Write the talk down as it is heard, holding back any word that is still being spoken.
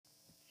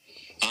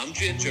I'm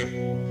Ginger.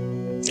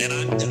 And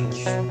I'm Dutch.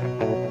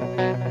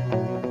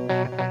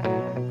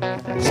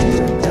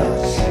 Ginger and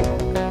Dutch.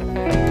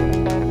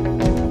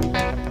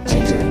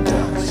 Ginger and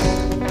Dutch.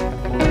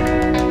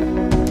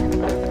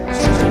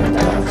 Ginger and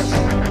Dutch.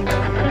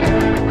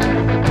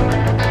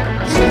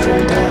 Ginger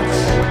and Dutch.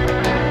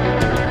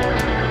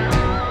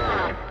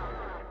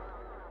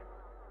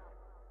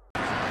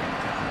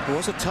 There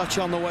was a touch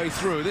on the way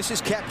through. This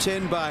is kept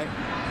in by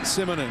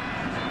Simonin.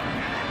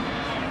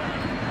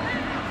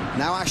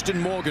 Now Ashton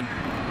Morgan.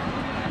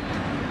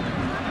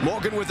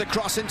 Morgan with the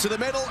cross into the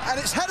middle, and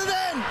it's headed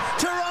in!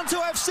 Toronto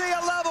FC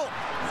are level!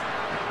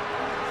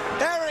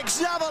 Eric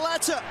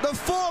Zavaleta, the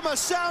former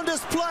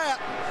Sounders player,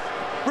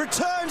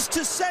 returns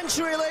to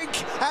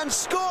CenturyLink and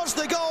scores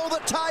the goal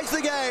that ties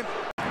the game.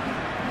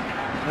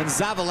 And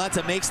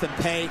Zavaleta makes them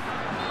pay.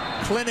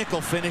 Clinical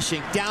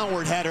finishing,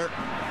 downward header.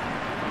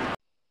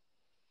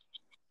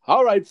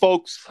 All right,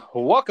 folks,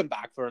 welcome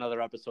back for another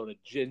episode of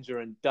Ginger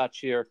and Dutch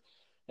here.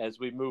 As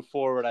we move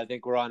forward, I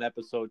think we're on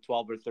episode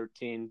 12 or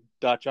 13.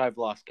 Dutch, I've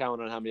lost count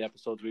on how many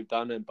episodes we've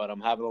done, but I'm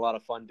having a lot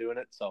of fun doing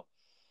it. So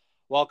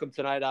welcome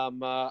tonight. I'm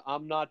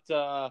not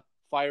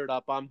fired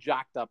up. I'm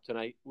jacked up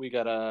tonight. We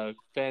got a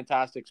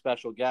fantastic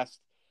special guest,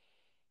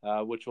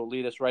 which will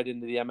lead us right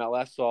into the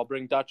MLS. So I'll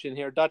bring Dutch in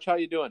here. Dutch, how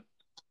you doing?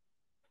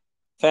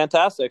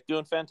 Fantastic,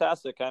 doing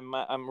fantastic.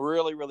 I'm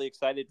really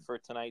excited for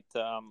tonight.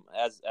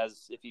 As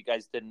if you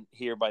guys didn't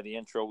hear by the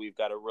intro, we've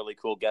got a really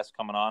cool guest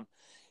coming on.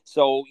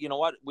 So you know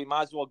what, we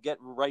might as well get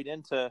right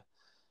into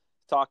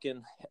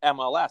talking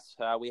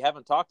MLS. We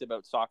haven't talked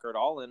about soccer at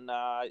all, and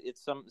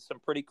it's some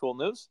pretty cool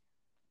news.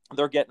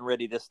 They're getting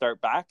ready to start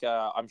back.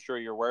 I'm sure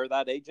you're aware of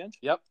that, Agent.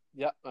 Yep,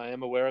 I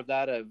am aware of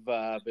that.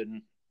 I've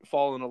been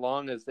following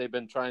along as they've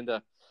been trying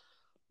to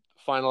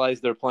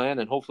finalize their plan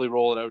and hopefully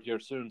roll it out here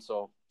soon.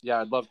 So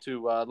yeah, I'd love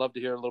to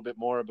hear a little bit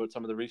more about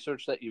some of the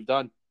research that you've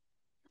done.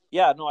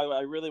 Yeah, no,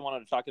 I really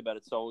wanted to talk about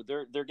it. So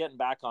they're getting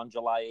back on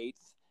July 8th.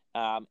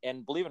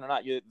 And believe it or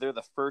not, they're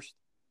the first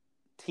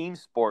team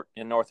sport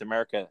in North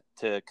America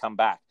to come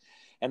back.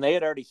 And they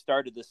had already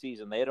started the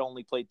season. They had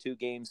only played 2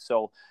 games.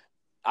 So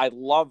I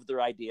love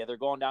their idea. They're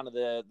going down to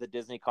the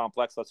Disney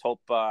complex. Let's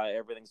hope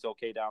everything's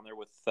okay down there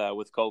with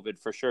COVID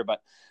for sure.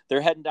 But they're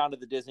heading down to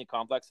the Disney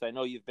complex. I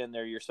know you've been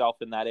there yourself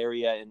in that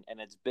area,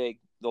 and it's big.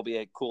 There'll be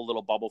a cool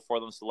little bubble for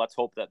them. So let's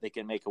hope that they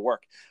can make it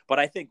work. But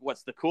I think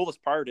what's the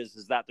coolest part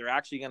is that they're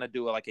actually going to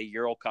do like a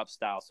Euro Cup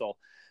style. So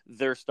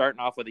they're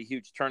starting off with a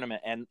huge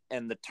tournament, and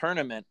the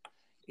tournament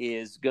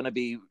is going to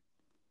be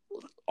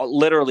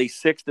literally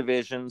 6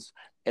 divisions.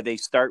 They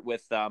start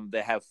with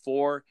they have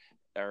 4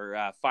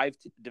 or 5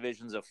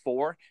 divisions of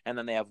 4, and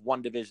then they have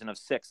 1 division of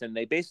 6, and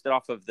they based it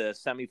off of the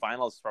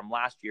semifinals from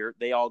last year.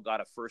 They all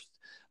got a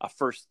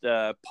first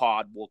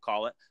pod, we'll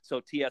call it. So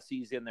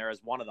TFC's in there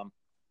as one of them,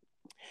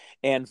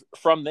 and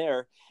from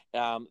there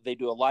they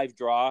do a live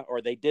draw,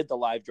 or they did the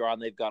live draw,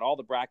 and they've got all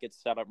the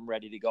brackets set up and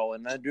ready to go,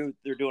 and then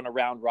they're doing a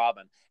round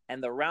robin,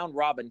 and the round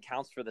robin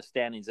counts for the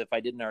standings, if I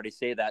didn't already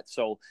say that.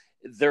 So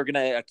they're going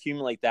to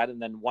accumulate that,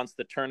 and then once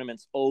the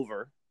tournament's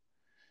over,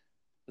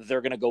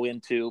 they're going to go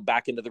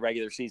back into the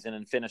regular season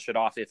and finish it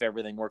off if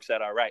everything works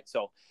out all right.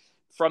 So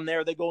from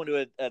there, they go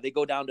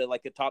down to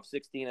like a top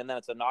 16, and then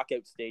it's a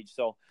knockout stage.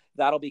 So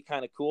that'll be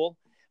kind of cool.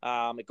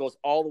 It goes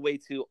all the way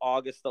to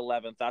August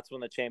 11th. That's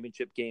when the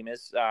championship game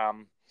is.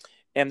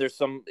 And there's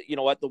some, you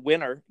know what, the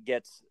winner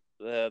gets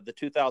the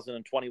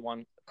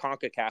 2021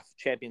 CONCACAF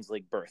Champions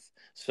League berth.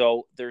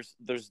 So there's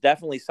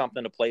definitely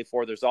something to play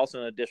for. There's also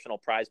an additional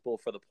prize pool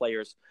for the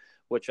players,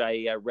 which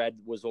I read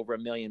was over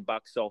 $1 million.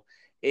 So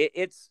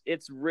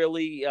it's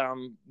really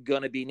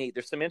going to be neat.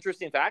 There's some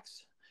interesting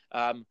facts.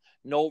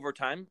 No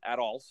overtime at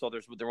all, so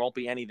there won't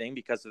be anything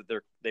because of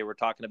they were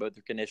talking about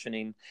their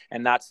conditioning,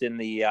 and that's in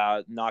the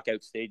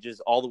knockout stages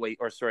all the way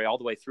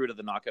through to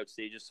the knockout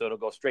stages. So it'll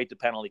go straight to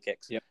penalty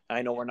kicks. Yep.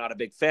 I know we're not a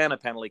big fan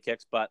of penalty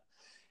kicks, but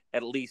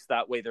at least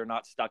that way they're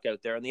not stuck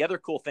out there. And the other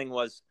cool thing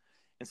was,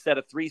 instead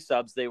of 3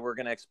 subs, they were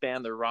going to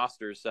expand their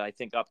rosters, I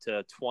think up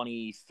to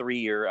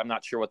 23, or I'm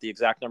not sure what the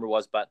exact number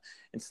was, but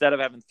instead of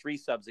having 3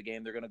 subs a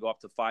game, they're going to go up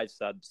to 5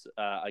 subs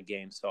a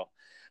game. So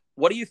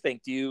what do you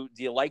think? Do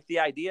you like the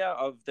idea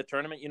of the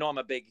tournament? You know, I'm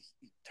a big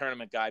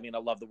tournament guy. I mean, I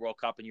love the World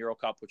Cup and Euro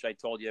Cup, which I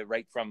told you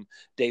right from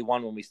day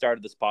one when we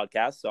started this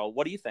podcast. So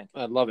what do you think?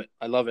 I love it.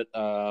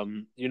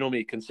 You know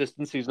me,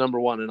 consistency is number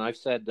one. And I've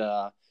said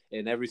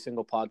in every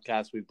single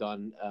podcast we've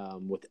done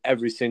with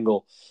every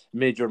single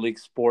major league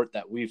sport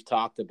that we've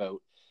talked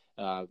about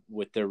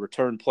with their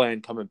return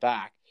plan coming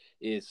back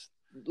is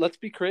let's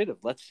be creative.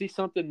 Let's see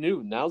something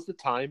new. Now's the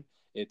time.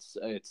 It's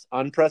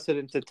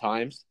unprecedented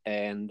times,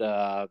 and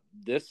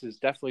this is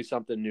definitely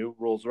something new.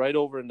 Rolls right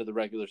over into the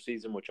regular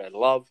season, which I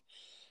love.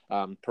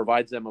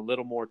 Provides them a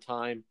little more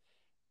time,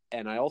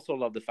 and I also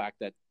love the fact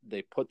that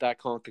they put that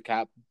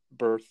CONCACAF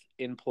berth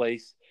in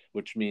place,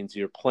 which means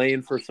you're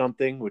playing for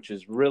something, which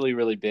is really,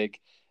 really big.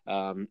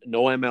 No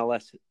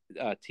MLS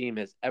team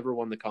has ever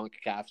won the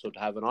CONCACAF, so to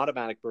have an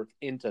automatic berth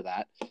into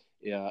that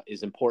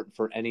is important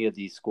for any of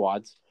these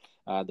squads.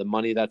 The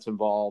money that's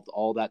involved,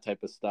 all that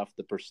type of stuff,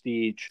 the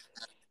prestige.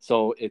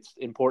 So it's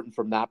important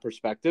from that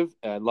perspective.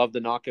 I love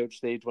the knockout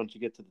stage once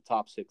you get to the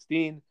top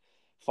 16.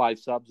 5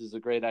 subs is a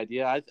great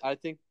idea. I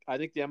think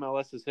the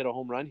MLS has hit a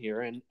home run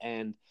here,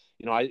 and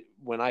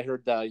when I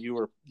heard that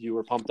you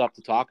were pumped up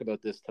to talk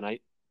about this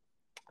tonight,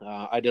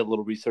 I did a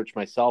little research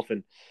myself,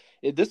 and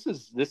this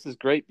is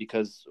great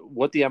because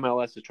what the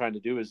MLS is trying to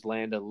do is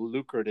land a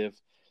lucrative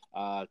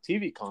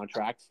TV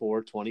contract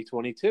for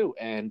 2022,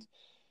 and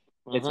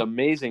it's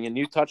amazing. And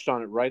you touched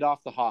on it right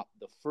off the hop.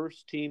 The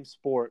first team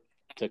sport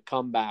to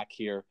come back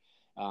here,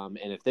 and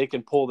if they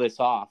can pull this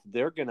off,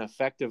 they're going to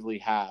effectively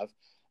have.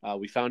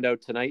 We found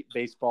out tonight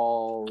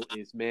baseball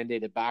is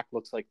mandated back.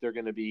 Looks like they're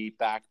going to be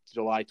back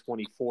July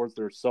 24th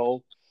or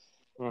so.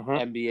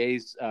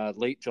 NBA's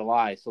late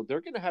July. So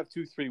they're going to have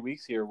 2-3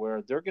 weeks here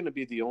where they're going to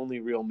be the only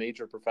real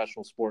major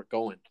professional sport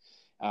going.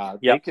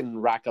 They can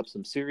rack up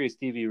some serious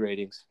TV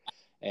ratings,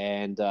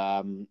 and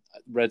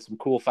read some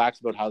cool facts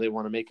about how they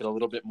want to make it a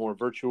little bit more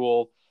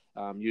virtual,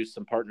 use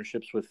some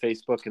partnerships with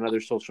Facebook and other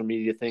social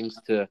media things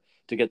to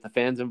get the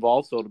fans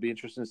involved. So it'll be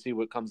interesting to see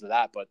what comes of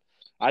that. But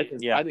I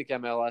think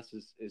MLS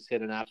is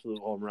hit an absolute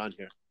home run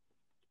here.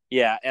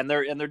 Yeah, and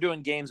they're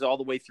doing games all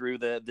the way through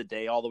the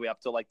day, all the way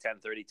up to like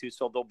 10:32.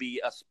 So there'll be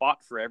a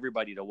spot for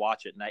everybody to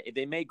watch it, and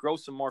they may grow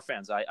some more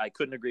fans. I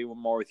couldn't agree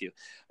more with you.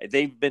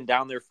 They've been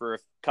down there for a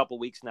couple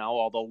weeks now,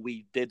 although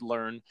we did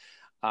learn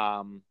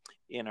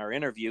in our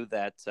interview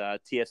that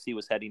TFC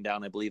was heading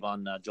down, I believe,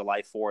 on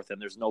July 4th,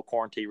 and there's no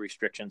quarantine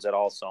restrictions at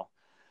all. So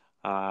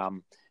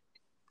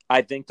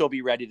I think they'll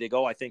be ready to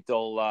go. I think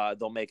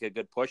they'll make a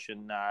good push,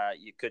 and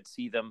you could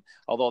see them,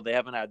 although they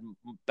haven't had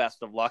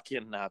best of luck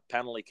in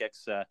penalty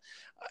kicks.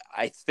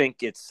 I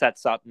think it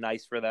sets up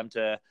nice for them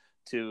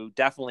to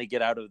definitely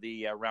get out of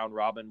the round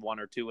robin 1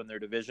 or 2 in their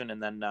division,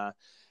 and then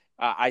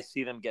I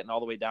see them getting all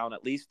the way down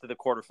at least to the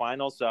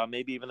quarterfinals,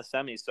 maybe even the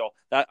semis. So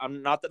that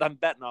I'm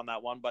betting on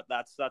that one, but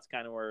that's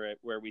kind of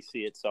where we see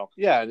it. So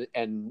yeah,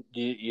 and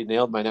you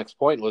nailed my next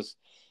point. Was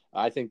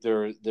I think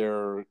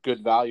they're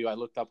good value. I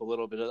looked up a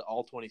little bit of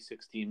all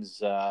 26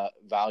 teams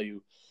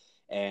value,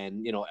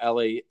 and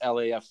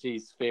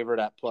LAFC's favorite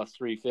at plus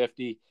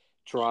 350.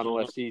 Toronto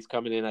FC's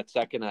coming in at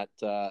second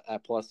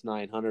at plus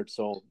 900.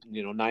 So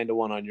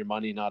 9-1 on your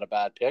money, not a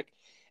bad pick.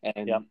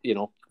 And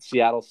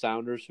Seattle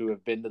Sounders, who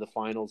have been to the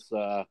finals,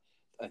 I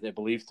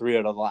believe 3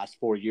 out of the last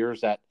 4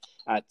 years at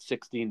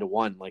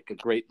 16-1, like a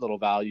great little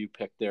value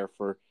pick there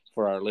for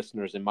our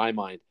listeners in my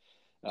mind.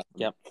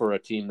 For a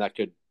team that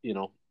could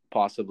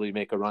possibly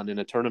make a run in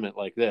a tournament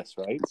like this,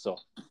 right? So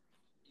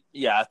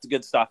yeah, it's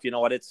good stuff. You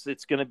know what?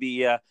 It's gonna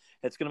be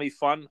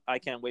fun. I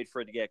can't wait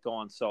for it to get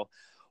going. So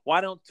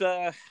why don't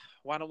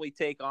we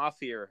take off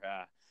here?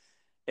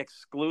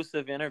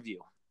 Exclusive interview.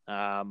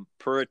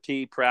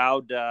 Pretty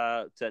proud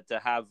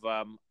to have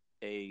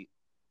a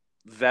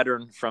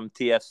veteran from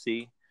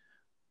TFC.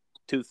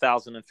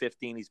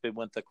 2015, he's been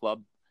with the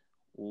club,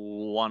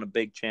 won a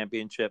big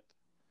championship.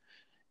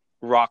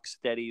 Rock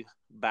steady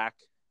back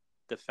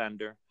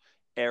defender,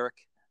 Eric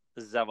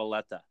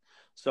Zavaleta.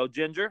 So,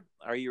 Ginger,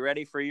 are you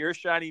ready for your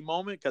shiny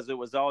moment? Because it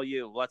was all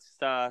you.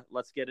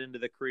 Let's get into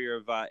the career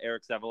of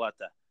Eric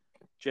Zavaleta.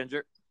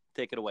 Ginger,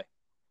 take it away.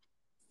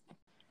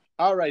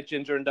 All right,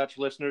 Ginger and Dutch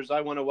listeners,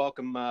 I want to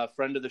welcome a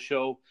friend of the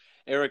show,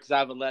 Eric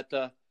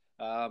Zavaleta,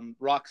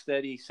 rock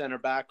steady center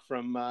back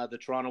from the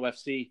Toronto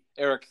FC.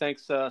 Eric,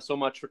 thanks so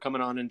much for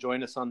coming on and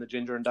joining us on the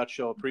Ginger and Dutch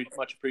show.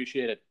 Much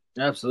appreciated.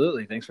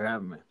 Absolutely. Thanks for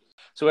having me.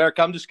 So, Eric,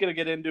 I'm just going to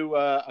get into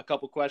a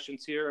couple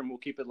questions here, and we'll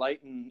keep it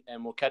light,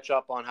 and we'll catch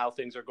up on how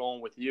things are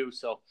going with you.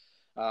 So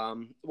I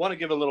want to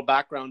give a little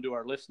background to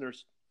our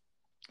listeners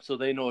so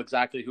they know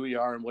exactly who you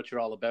are and what you're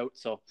all about.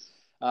 So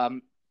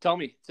tell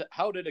me,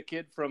 how did a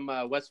kid from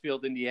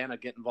Westfield, Indiana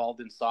get involved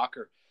in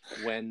soccer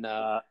when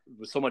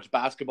with so much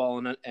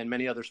basketball and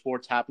many other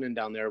sports happening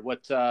down there?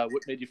 What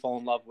made you fall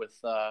in love with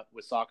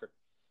soccer?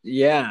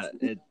 Yeah,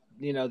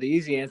 the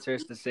easy answer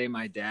is to say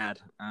my dad.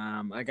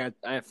 I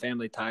have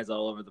family ties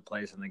all over the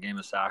place in the game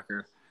of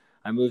soccer.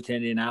 I moved to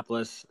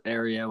Indianapolis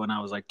area when I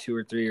was like 2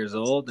 or 3 years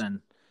old, and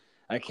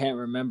I can't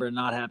remember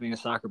not having a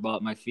soccer ball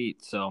at my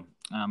feet. So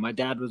my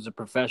dad was a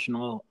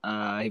professional.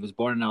 He was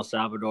born in El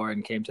Salvador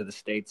and came to the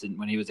States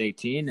when he was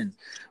 18 and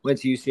went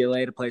to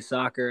UCLA to play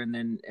soccer, and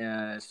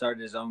then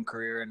started his own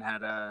career and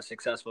had a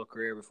successful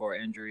career before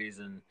injuries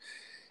and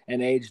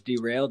age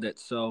derailed it.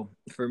 So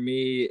for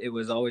me, it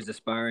was always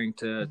aspiring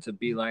to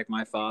be like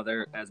my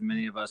father, as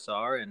many of us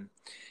are. And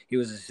he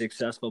was a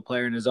successful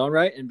player in his own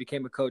right and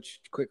became a coach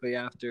quickly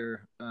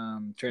after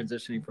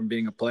transitioning from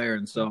being a player.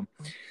 And so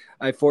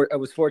I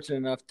was fortunate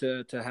enough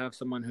to have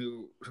someone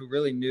who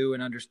really knew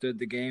and understood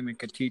the game and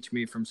could teach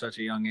me from such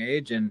a young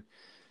age. And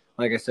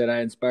like I said, I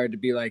inspired to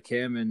be like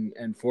him,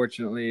 and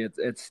fortunately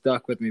it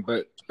stuck with me.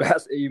 But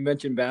you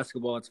mentioned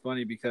basketball. It's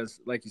funny because,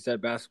 like you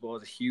said, basketball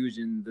is huge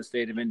in the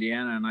state of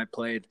Indiana, and I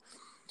played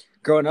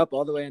growing up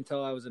all the way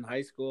until I was in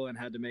high school and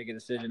had to make a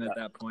decision at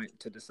that point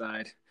to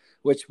decide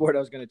which sport I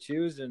was going to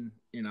choose. And,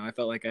 I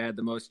felt like I had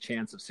the most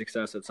chance of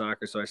success at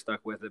soccer, so I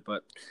stuck with it.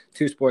 But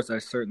 2 sports I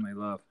certainly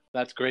love.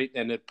 That's great,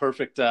 and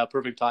perfect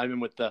timing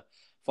with the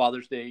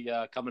Father's Day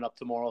coming up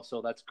tomorrow,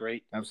 so that's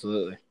great.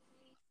 Absolutely.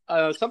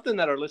 Something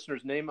that our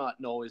listeners may not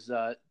know is,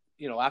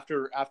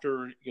 after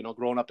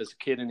growing up as a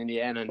kid in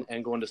Indiana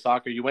and going to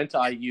soccer, you went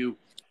to IU.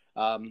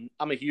 I'm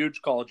a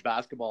huge college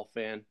basketball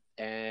fan,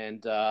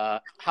 and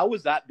how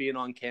was that being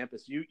on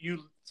campus?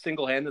 You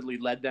single-handedly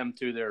led them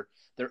to their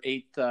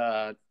eighth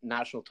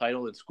national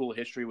title in school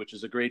history, which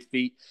is a great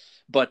feat.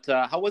 But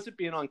how was it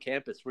being on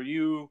campus? Were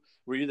you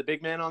the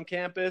big man on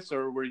campus,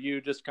 or were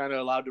you just kind of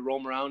allowed to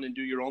roam around and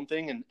do your own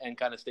thing and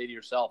kind of stay to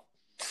yourself?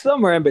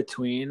 Somewhere in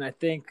between. I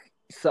think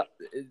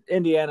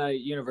Indiana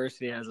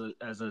University has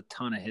a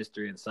ton of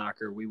history in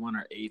soccer. We won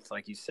our eighth,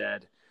 like you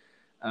said,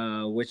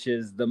 which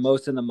is the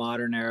most in the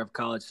modern era of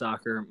college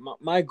soccer.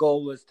 My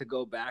goal was to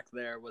go back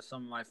there with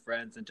some of my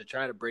friends and to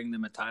try to bring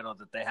them a title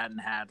that they hadn't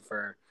had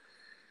for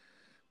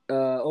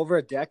over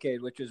a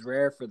decade, which was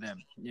rare for them.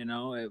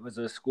 It was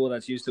a school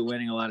that's used to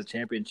winning a lot of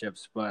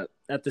championships, but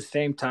at the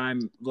same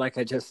time, like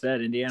I just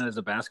said, Indiana is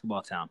a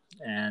basketball town.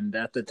 And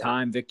at the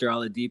time, Victor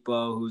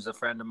Oladipo, who's a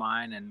friend of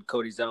mine, and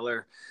Cody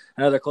Zeller,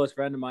 another close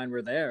friend of mine,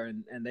 were there,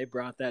 and they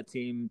brought that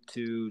team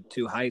to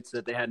heights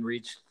that they hadn't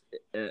reached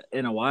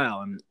in a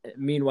while. And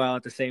meanwhile,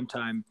 at the same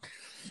time,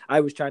 I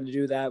was trying to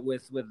do that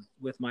with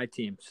my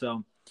team.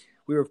 So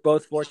we were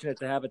both fortunate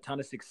to have a ton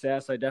of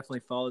success. I definitely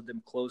followed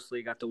them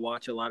closely, got to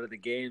watch a lot of the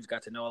games,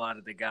 got to know a lot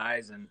of the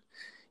guys. And,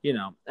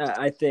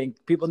 I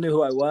think people knew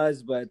who I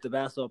was, but the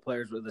basketball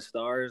players were the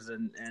stars,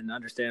 and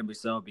understandably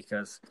so,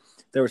 because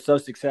they were so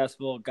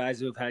successful, guys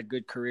who have had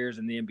good careers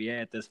in the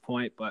NBA at this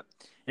point. But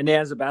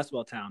Indiana's a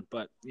basketball town.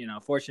 But,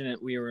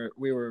 we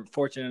were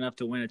fortunate enough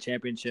to win a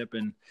championship,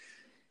 and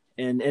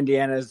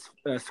Indiana's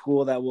a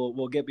school that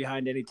will get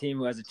behind any team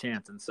who has a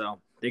chance. And so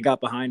they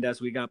got behind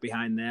us, we got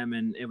behind them,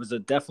 and it was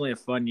definitely a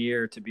fun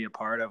year to be a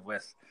part of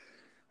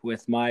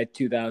with my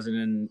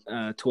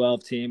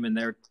 2012 team and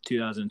their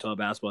 2012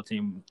 basketball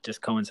team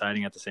just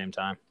coinciding at the same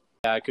time.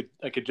 Yeah,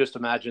 I could just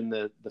imagine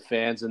the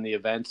fans and the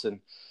events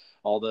and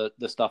all the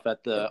stuff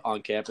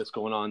on campus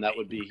going on. That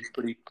would be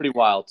pretty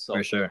wild. So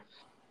for sure.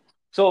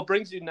 So it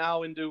brings you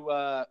now into,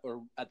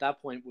 or at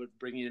that point would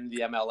bring you into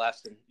the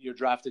MLS, and you're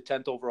drafted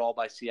 10th overall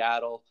by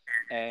Seattle,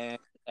 and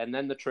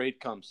then the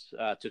trade comes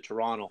to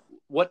Toronto.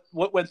 What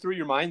went through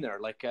your mind there?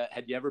 Like,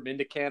 had you ever been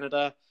to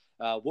Canada?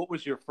 What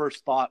was your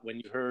first thought when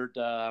you heard,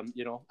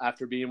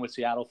 after being with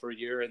Seattle for a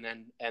year and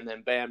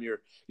then bam,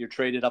 you're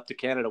traded up to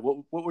Canada?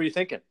 What were you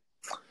thinking?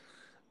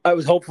 I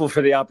was hopeful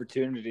for the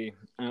opportunity.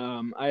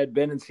 I had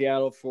been in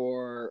Seattle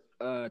for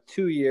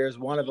 2 years.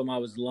 One of them I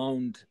was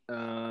loaned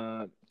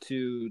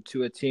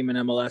to a team in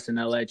MLS in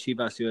LA,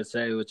 Chivas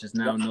USA, which is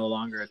now no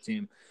longer a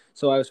team.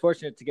 So I was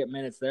fortunate to get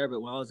minutes there,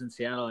 but while I was in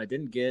Seattle, I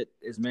didn't get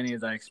as many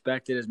as I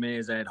expected, as many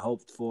as I had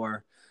hoped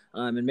for,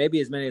 and maybe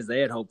as many as they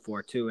had hoped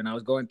for too. And I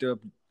was going through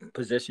a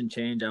position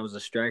change. I was a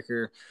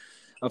striker,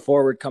 a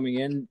forward coming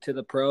into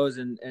the pros,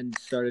 and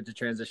started to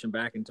transition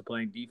back into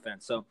playing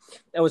defense. So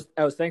I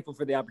was thankful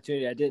for the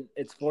opportunity.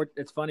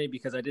 It's funny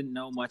because I didn't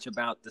know much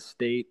about the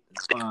state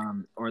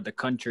or the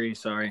country,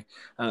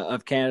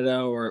 of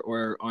Canada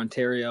or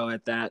Ontario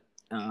at that,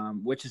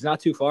 which is not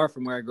too far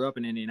from where I grew up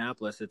in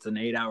Indianapolis. It's an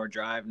 8-hour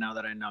drive now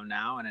that I know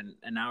now, and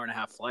an hour and a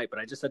half flight, but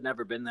I just had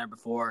never been there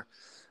before.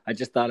 I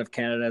just thought of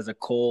Canada as a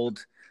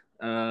cold,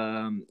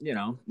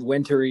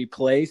 wintry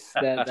place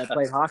that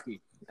played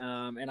hockey.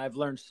 And I've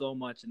learned so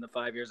much in the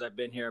 5 years I've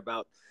been here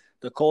about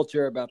the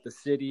culture, about the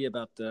city,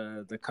 about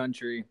the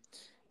country.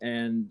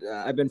 And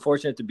I've been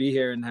fortunate to be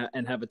here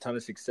and have a ton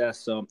of success.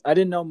 So I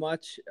didn't know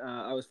much.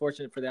 I was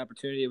fortunate for the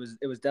opportunity.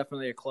 It was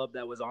definitely a club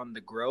that was on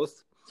the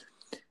growth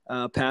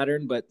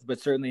pattern, but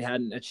certainly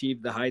hadn't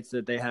achieved the heights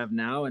that they have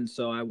now. And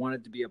so I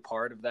wanted to be a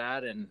part of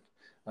that, and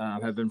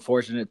have been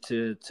fortunate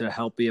to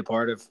help be a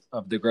part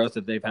of the growth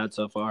that they've had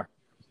so far.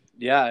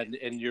 Yeah,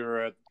 and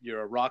you're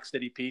a rock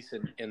steady piece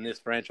in this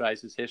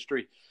franchise's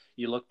history.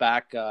 You look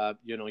back,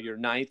 you're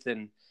ninth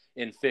in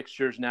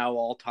fixtures now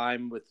all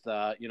time with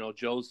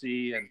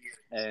Josie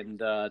and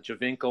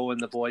Javinko and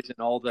the boys and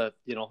all the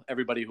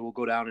everybody who will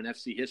go down in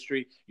FC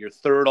history. You're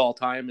third all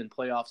time in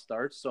playoff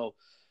starts. So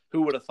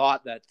who would have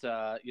thought that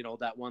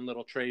that one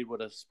little trade would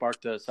have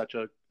sparked such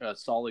a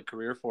solid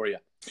career for you?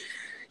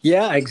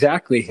 Yeah,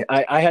 exactly.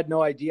 I had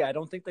no idea. I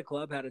don't think the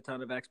club had a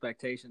ton of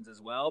expectations as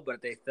well,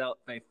 but they felt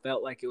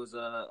like it was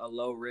a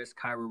low risk,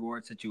 high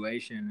reward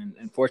situation.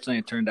 And fortunately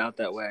it turned out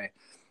that way.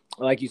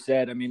 Like you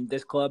said, I mean,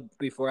 this club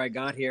before I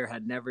got here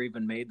had never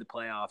even made the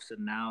playoffs.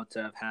 And now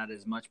to have had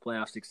as much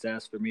playoff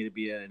success, for me to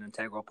be an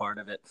integral part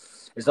of it,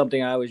 is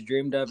something I always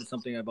dreamed of. It's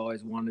something I've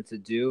always wanted to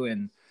do.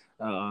 And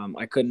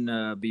I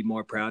couldn't be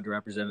more proud to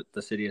represent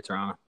the city of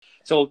Toronto.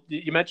 So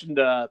you mentioned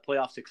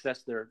playoff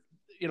success there.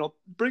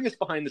 Bring us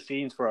behind the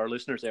scenes for our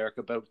listeners, Eric,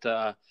 about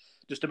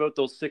those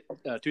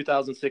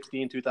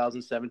 2016,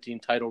 2017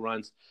 title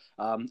runs.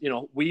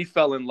 We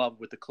fell in love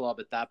with the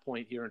club at that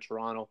point here in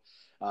Toronto.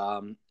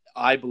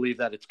 I believe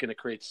that it's going to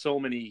create so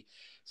many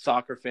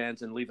soccer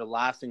fans and leave a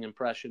lasting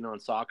impression on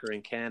soccer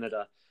in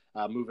Canada.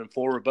 moving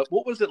forward. But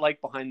what was it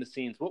like behind the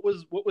scenes? What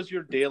was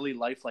your daily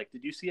life like?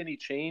 Did you see any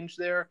change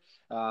there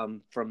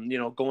from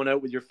going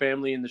out with your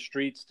family in the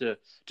streets to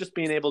just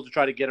being able to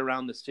try to get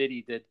around the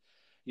city?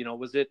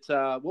 Was it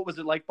what was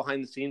it like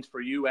behind the scenes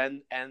for you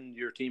and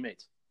your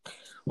teammates?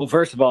 Well,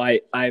 first of all,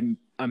 I'm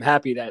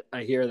happy that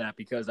I hear that,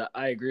 because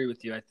I agree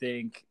with you. I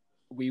think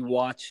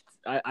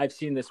I've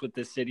seen this with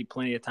this city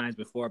plenty of times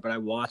before, but I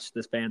watched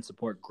this fan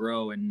support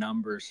grow in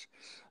numbers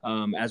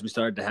as we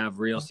started to have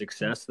real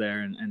success there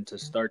and to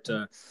start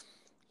to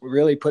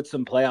really put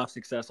some playoff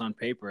success on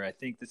paper. I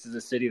think this is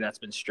a city that's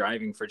been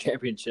striving for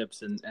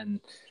championships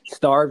and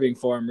starving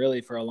for them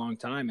really for a long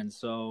time. And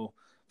so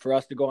for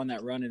us to go on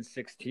that run in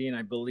 16,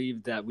 I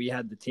believe that we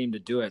had the team to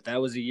do it. That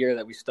was a year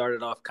that we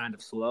started off kind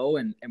of slow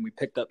and we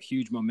picked up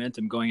huge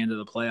momentum going into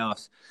the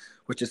playoffs,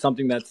 which is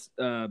something that's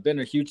been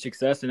a huge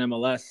success in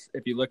MLS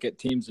if you look at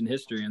teams in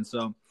history. And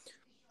so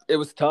it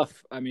was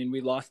tough. I mean,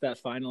 we lost that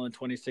final in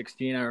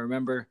 2016, I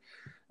remember.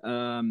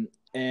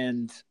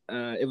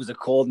 It was a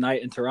cold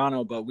night in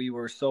Toronto, but we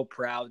were so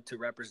proud to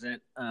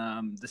represent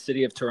the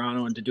city of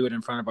Toronto and to do it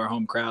in front of our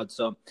home crowd.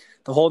 So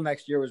the whole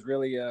next year was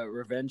really a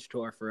revenge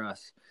tour for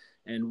us.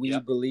 And we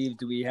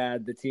believed we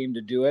had the team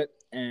to do it.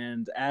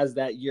 And as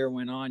that year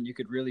went on, you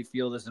could really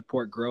feel the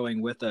support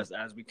growing with us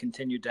as we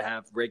continued to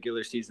have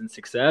regular season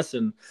success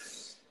and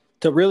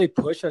to really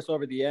push us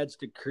over the edge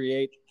to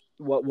create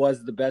what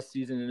was the best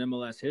season in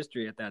MLS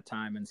history at that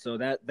time. And so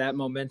that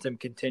momentum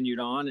continued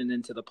on and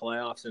into the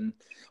playoffs. And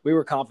we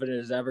were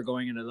confident as ever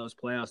going into those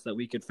playoffs that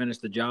we could finish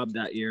the job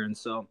that year. And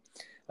so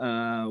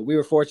we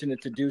were fortunate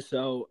to do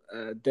so.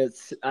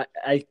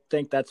 I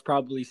think that's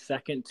probably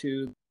second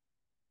to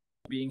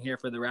being here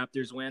for the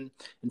Raptors win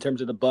in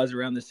terms of the buzz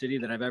around the city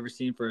that I've ever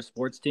seen for a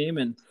sports team.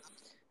 And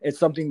it's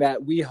something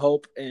that we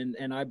hope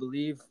and I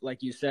believe,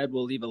 like you said,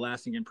 will leave a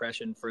lasting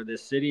impression for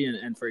this city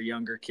and for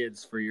younger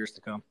kids for years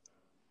to come.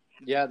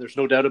 Yeah, there's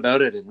no doubt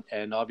about it.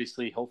 And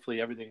obviously,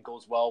 hopefully everything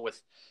goes well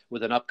with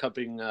an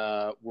upcoming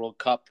World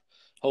Cup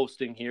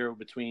hosting here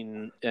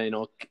between,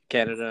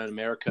 Canada and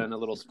America, and a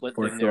little split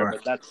thing there.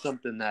 But that's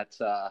something that,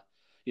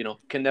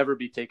 can never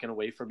be taken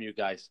away from you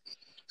guys.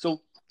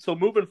 So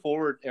moving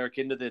forward, Eric,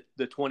 into the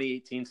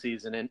 2018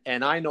 season,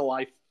 and I know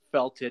I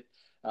felt it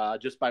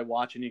just by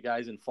watching you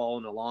guys and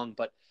following along,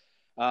 but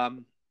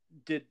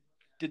did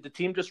the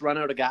team just run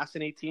out of gas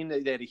in 18?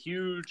 They had a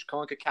huge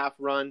CONCACAF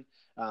run.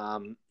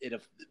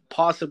 It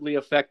possibly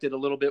affected a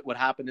little bit what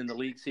happened in the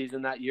league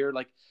season that year.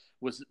 Like,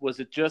 was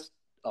it just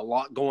a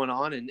lot going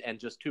on and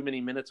just too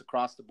many minutes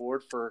across the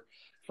board for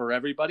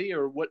everybody,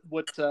 or what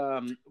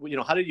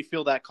how did you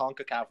feel that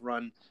CONCACAF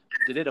run?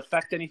 Did it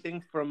affect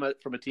anything from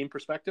a team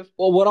perspective?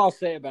 Well, what I'll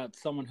say about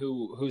someone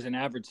who's an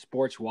average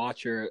sports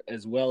watcher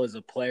as well as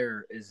a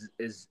player is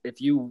if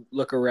you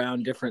look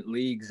around different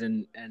leagues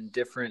and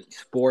different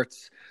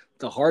sports,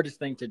 the hardest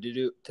thing to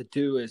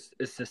do is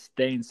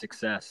sustain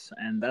success.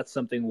 And that's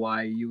something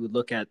why you would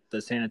look at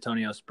the San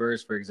Antonio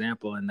Spurs, for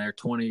example, and their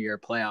 20-year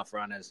playoff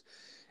run is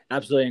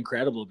absolutely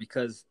incredible,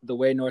 because the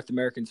way North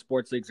American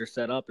sports leagues are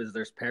set up is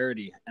there's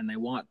parity, and they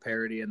want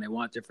parity, and they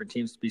want different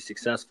teams to be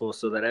successful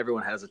so that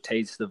everyone has a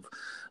taste of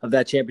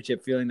that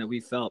championship feeling that we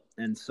felt.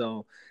 And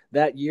so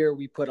that year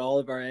we put all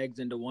of our eggs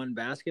into one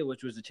basket,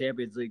 which was the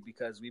Champions League,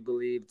 because we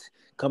believed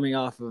coming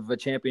off of a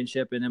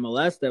championship in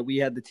MLS that we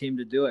had the team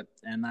to do it.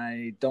 And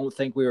I don't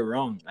think we were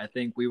wrong. I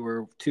think we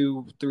were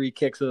 2-3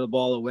 kicks of the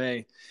ball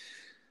away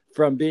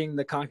from being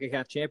the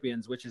CONCACAF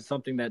champions, which is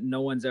something that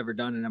no one's ever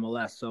done in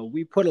MLS. So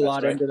we put a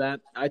lot into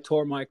that. I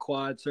tore my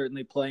quad,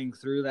 certainly playing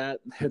through that.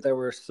 There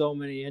were so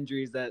many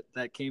injuries that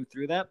came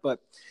through that. But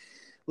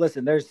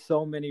listen, there's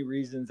so many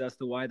reasons as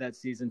to why that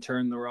season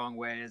turned the wrong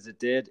way as it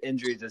did.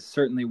 Injuries is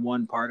certainly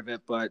one part of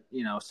it, but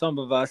some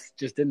of us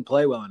just didn't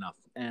play well enough.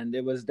 And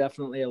it was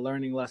definitely a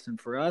learning lesson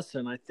for us.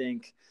 And I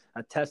think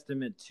a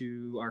testament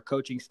to our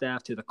coaching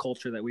staff, to the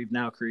culture that we've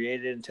now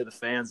created, and to the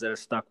fans that are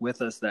stuck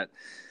with us, that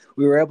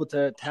we were able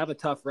to have a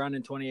tough run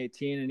in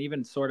 2018 and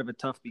even sort of a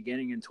tough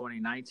beginning in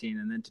 2019,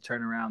 and then to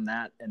turn around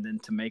that and then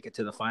to make it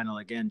to the final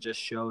again just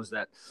shows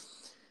that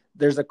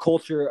there's a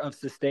culture of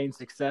sustained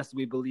success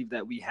we believe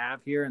that we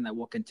have here and that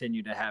we'll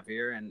continue to have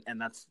here. And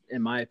that's,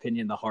 in my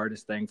opinion, the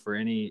hardest thing for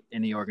any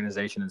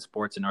organization in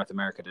sports in North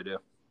America to do.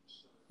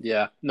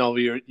 Yeah, no,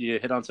 you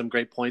hit on some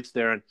great points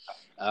there.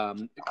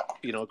 And,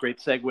 great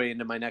segue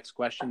into my next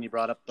question. You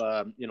brought up,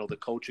 the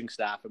coaching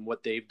staff and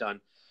what they've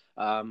done.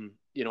 I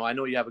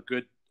know you have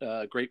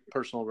a great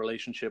personal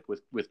relationship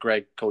with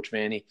Greg, Coach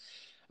Vanney.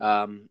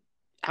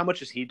 How much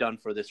has he done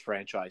for this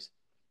franchise?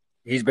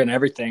 He's been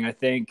everything. I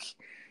think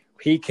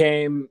he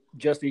came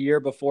just a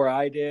year before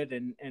I did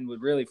and was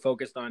really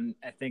focused on,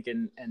 I think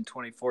in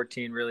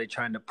 2014, really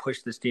trying to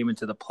push this team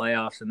into the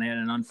playoffs. And they had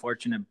an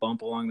unfortunate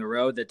bump along the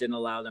road that didn't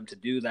allow them to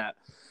do that.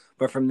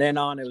 But from then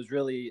on, it was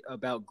really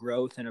about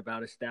growth and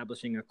about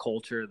establishing a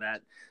culture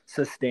that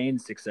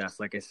sustains success.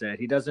 Like I said,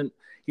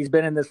 he's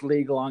been in this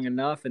league long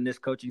enough, and this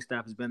coaching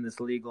staff has been in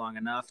this league long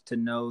enough to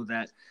know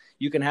that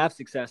you can have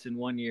success in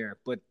 1 year,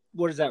 but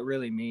what does that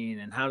really mean?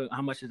 And how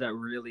much does that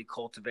really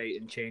cultivate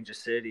and change a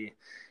city?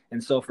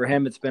 And so for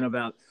him, it's been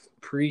about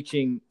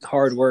preaching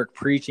hard work,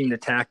 preaching the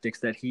tactics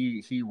that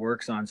he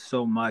works on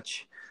so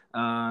much,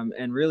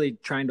 and really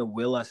trying to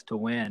will us to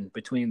win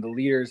between the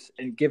leaders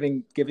and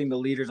giving the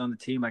leaders on the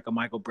team like a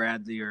Michael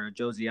Bradley or a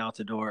Josie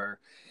Altidore, or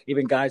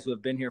even guys who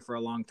have been here for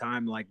a long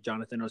time like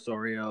Jonathan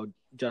Osorio,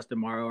 Justin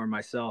Morrow, or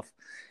myself,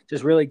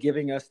 just really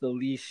giving us the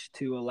leash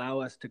to allow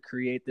us to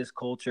create this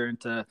culture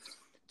and to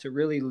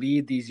really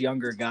lead these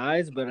younger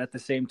guys. But at the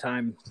same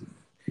time,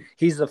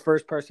 he's the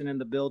first person in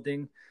the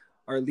building.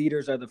 Our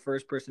leaders are the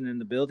first person in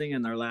the building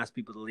and our last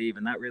people to leave.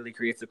 And that really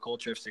creates a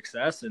culture of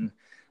success. And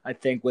I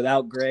think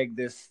without Greg,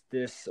 this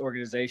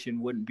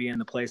organization wouldn't be in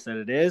the place that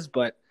it is.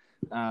 But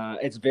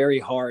it's very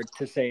hard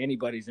to say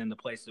anybody's in the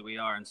place that we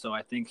are. And so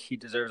I think he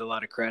deserves a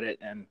lot of credit.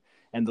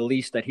 And the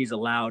leash that he's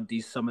allowed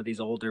some of these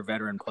older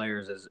veteran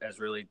players has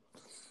really,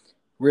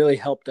 really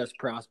helped us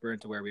prosper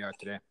into where we are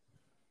today.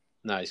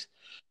 Nice.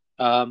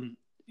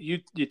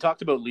 You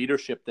talked about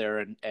leadership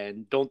there,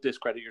 and don't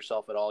discredit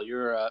yourself at all.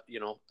 You're a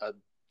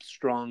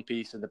strong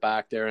piece in the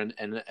back there,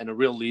 and a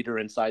real leader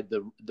inside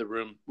the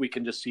room. We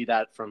can just see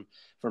that from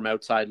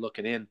outside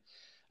looking in.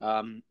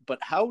 But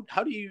how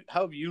have you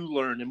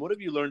learned, and what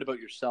have you learned about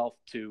yourself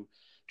to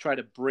try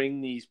to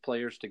bring these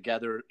players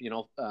together?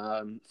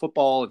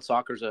 Football and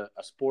soccer is a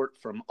sport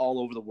from all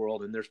over the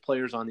world, and there's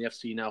players on the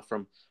FC now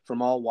from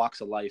all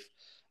walks of life.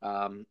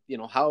 How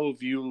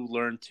have you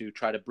learned to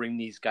try to bring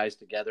these guys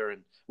together,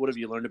 and what have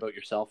you learned about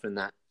yourself in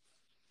that?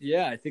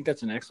 Yeah, I think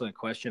that's an excellent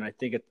question. I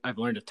think I've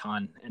learned a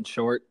ton. In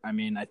short, I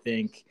mean, I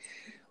think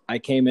I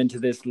came into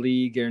this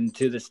league and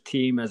to this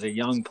team as a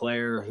young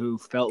player who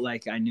felt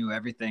like I knew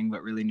everything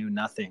but really knew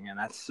nothing. And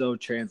that's so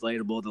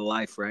translatable to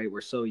life, right?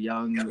 We're so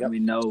young.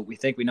 Yep. We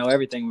think we know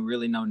everything. We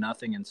really know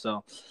nothing. And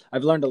so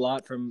I've learned a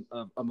lot from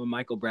a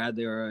Michael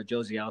Bradley or a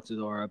Josie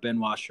Altidore or a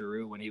Benoit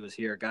Charroux when he was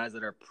here, guys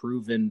that are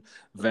proven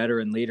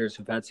veteran leaders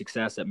who've had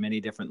success at many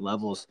different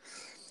levels.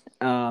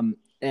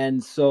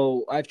 And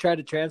so I've tried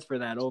to transfer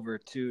that over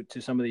to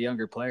some of the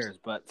younger players.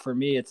 But for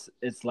me, it's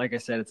like I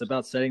said, it's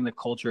about setting the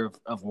culture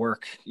of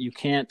work. You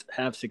can't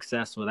have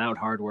success without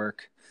hard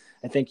work.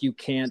 I think you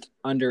can't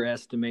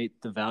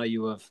underestimate the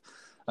value of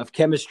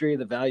chemistry,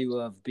 the value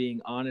of being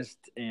honest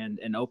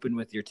and open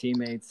with your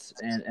teammates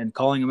and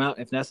calling them out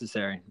if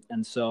necessary.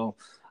 And so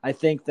I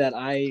think that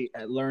I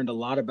learned a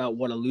lot about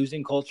what a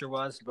losing culture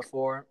was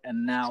before,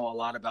 and now a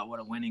lot about what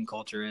a winning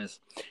culture is.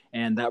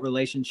 And that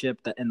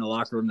relationship that in the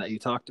locker room that you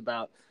talked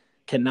about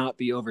cannot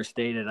be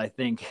overstated. I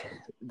think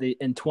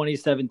in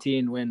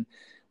 2017, when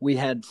we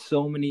had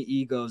so many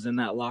egos in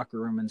that locker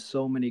room and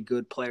so many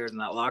good players in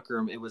that locker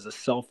room, it was a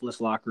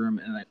selfless locker room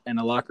and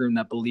a locker room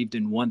that believed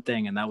in one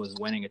thing, and that was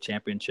winning a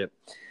championship.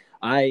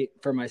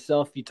 For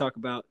myself, you talk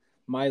about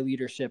my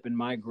leadership and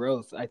my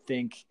growth. I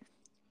think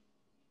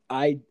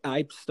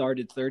I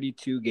started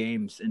 32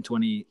 games in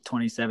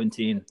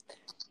 2017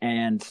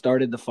 and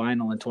started the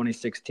final in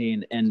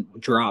 2016 and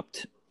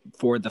dropped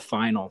for the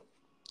final.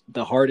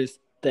 The hardest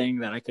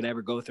thing that I could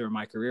ever go through in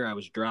my career, I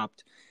was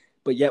dropped,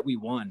 but yet we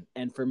won.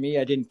 And for me,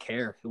 I didn't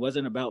care. It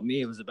wasn't about me.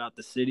 It was about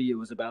the city. It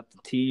was about the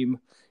team.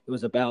 It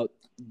was about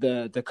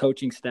the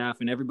coaching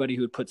staff and everybody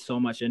who had put so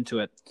much into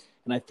it.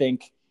 And I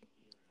think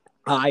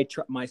I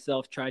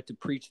myself tried to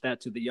preach that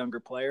to the younger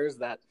players,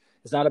 that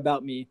it's not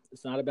about me.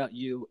 It's not about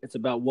you. It's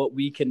about what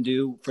we can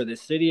do for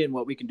this city and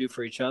what we can do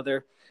for each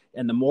other.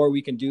 And the more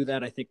we can do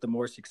that, I think the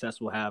more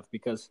success we'll have,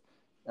 because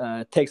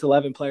it takes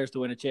 11 players to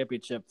win a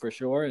championship for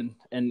sure.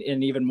 And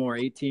even more,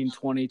 18,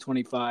 20,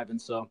 25.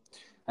 And so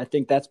I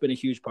think that's been a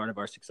huge part of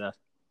our success.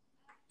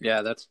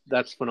 Yeah,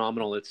 that's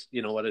phenomenal. It's,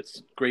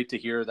 it's great to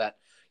hear that,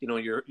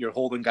 you're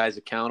holding guys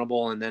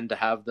accountable, and then to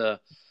have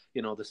the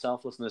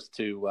selflessness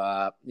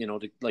to,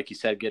 like you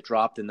said, get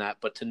dropped in that,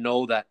 but to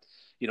know that,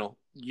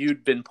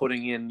 you'd been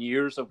putting in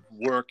years of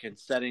work and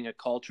setting a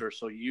culture.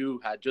 So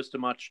you had just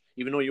as much,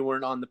 even though you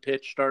weren't on the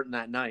pitch starting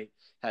that night,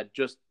 had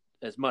just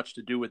as much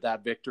to do with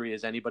that victory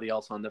as anybody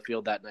else on the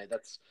field that night.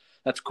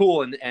 That's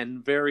cool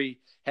and very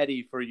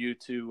heady for you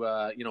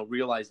to,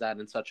 realize that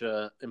in such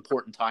a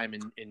important time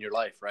in your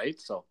life. Right.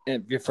 So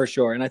for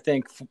sure. And I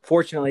think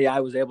fortunately I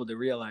was able to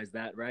realize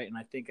that. Right. And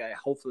I think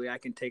hopefully I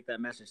can take that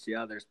message to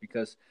others,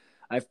 because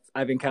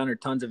I've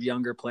encountered tons of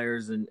younger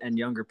players and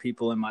younger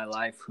people in my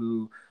life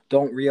who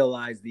don't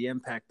realize the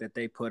impact that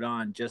they put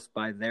on just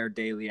by their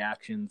daily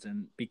actions.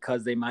 And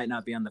because they might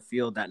not be on the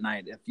field that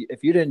night,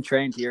 if you didn't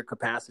train to your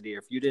capacity, or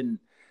if you didn't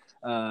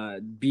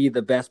be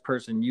the best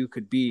person you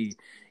could be,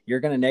 you're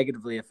going to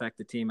negatively affect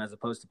the team as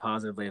opposed to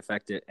positively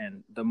affect it.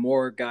 And the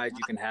more guys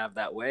you can have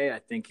that way, I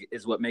think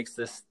is what makes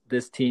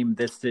this team,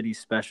 this city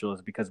special,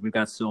 is because we've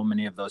got so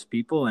many of those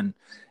people, and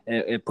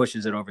it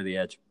pushes it over the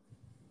edge.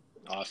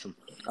 Awesome.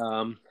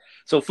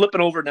 So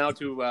flipping over now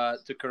to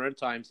current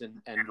times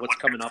and what's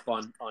coming up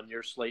on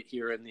your slate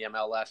here in the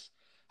MLS.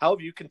 How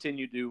have you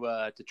continued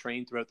to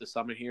train throughout the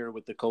summer here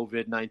with the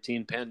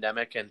COVID-19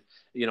 pandemic? And,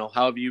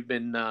 how have you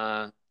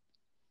been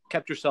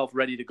kept yourself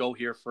ready to go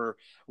here for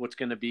what's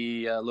going to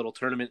be a little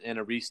tournament and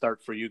a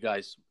restart for you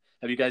guys?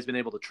 Have you guys been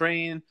able to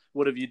train?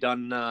 What have you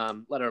done?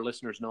 Let our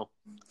listeners know.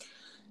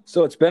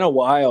 So it's been a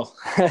while.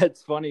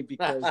 It's funny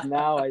because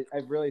now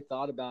I've really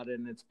thought about it,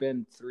 and it's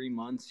been 3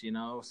 months,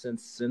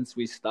 since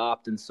we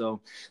stopped. And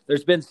so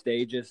there's been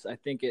stages. I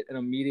think it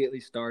immediately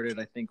started,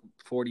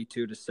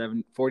 48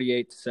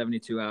 to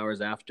 72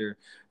 hours after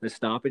the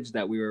stoppage,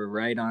 that we were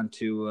right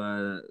onto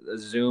a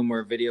Zoom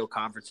or video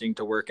conferencing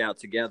to work out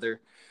together.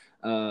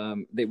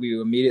 That we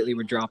immediately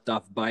were dropped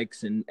off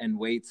bikes and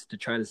weights to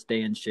try to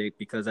stay in shape,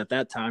 because at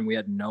that time we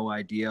had no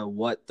idea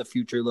what the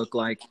future looked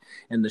like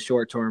in the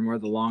short term or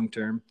the long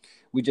term.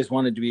 We just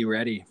wanted to be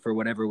ready for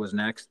whatever was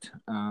next.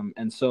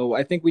 And so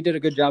I think we did a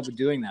good job of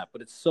doing that,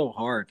 but it's so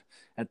hard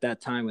at that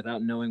time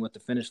without knowing what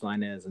the finish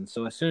line is. And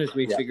so as soon as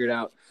we figured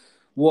out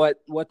what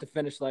the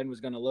finish line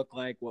was going to look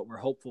like, what we're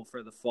hopeful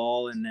for the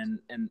fall, and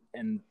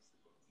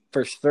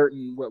for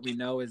certain what we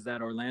know is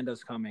that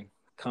Orlando's coming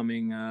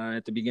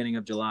at the beginning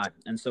of July.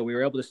 And so we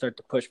were able to start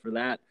to push for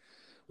that.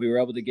 We were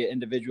able to get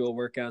individual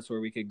workouts where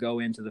we could go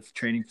into the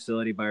training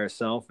facility by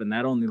ourselves. And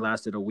that only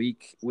lasted a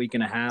week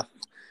and a half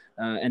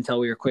until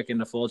we were quick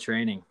into full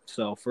training.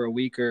 So for a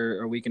week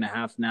or a week and a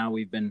half now,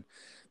 we've been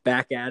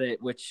back at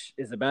it, which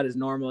is about as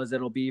normal as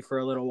it'll be for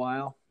a little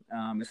while.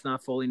 It's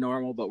not fully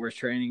normal, but we're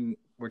training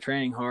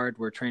hard.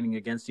 We're training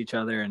against each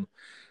other, and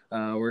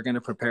we're going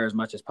to prepare as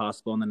much as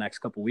possible in the next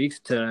couple of weeks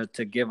to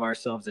give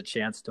ourselves a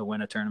chance to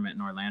win a tournament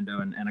in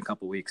Orlando in a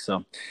couple of weeks.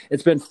 So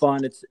it's been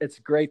fun. It's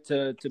great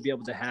to be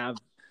able to have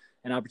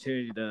an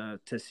opportunity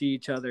to see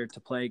each other, to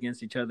play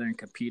against each other and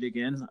compete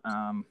again.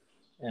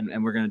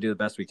 And we're going to do the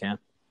best we can.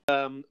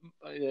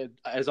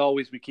 As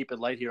always, we keep it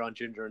light here on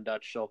Ginger and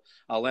Dutch. So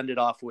I'll end it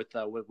off with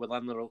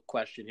one little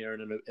question here,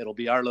 and it'll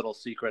be our little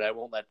secret. I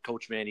won't let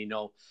Coach Manny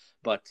know.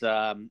 But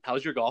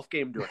how's your golf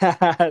game doing?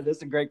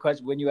 That's a great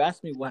question. When you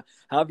asked me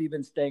how have you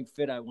been staying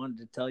fit, I wanted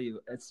to tell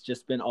you it's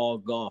just been all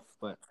golf,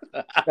 but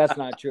that's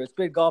not true. It's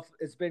been golf.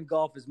 It's been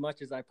golf as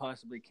much as I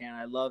possibly can.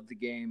 I love the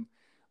game.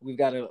 We've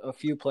got a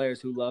few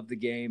players who love the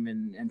game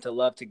and to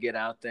love to get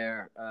out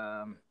there.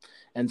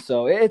 And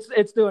so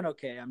it's doing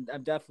okay.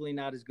 I'm definitely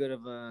not as good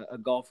of a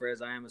golfer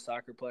as I am a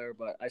soccer player,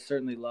 but I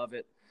certainly love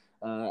it.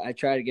 I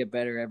try to get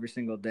better every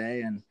single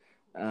day, and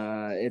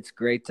it's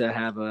great to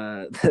have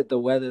the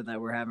weather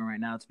that we're having right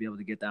now to be able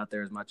to get out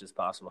there as much as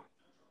possible.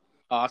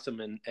 Awesome.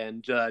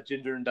 And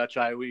Ginger and Dutch,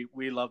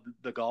 we love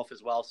the golf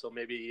as well. So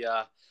maybe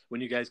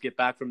when you guys get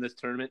back from this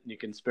tournament and you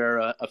can spare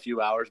a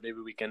few hours, maybe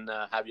we can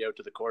have you out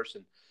to the course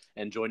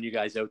and join you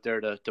guys out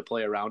there to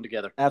play around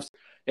together. Absolutely.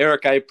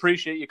 Eric, I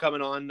appreciate you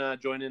coming on,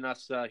 joining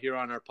us here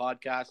on our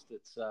podcast.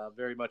 It's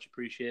very much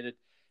appreciated.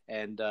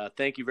 And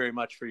thank you very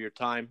much for your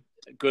time.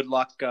 Good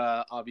luck,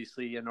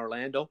 obviously, in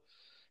Orlando.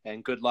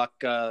 And good luck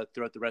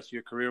throughout the rest of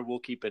your career. We'll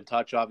keep in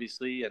touch,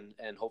 obviously,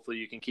 and hopefully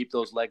you can keep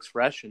those legs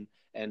fresh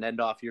and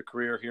end off your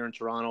career here in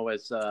Toronto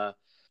as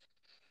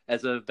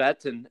a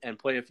vet and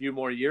play a few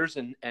more years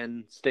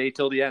and stay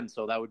till the end.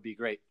 So that would be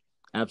great.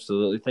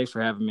 Absolutely. Thanks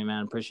for having me,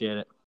 man. Appreciate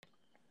it.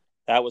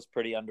 That was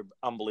pretty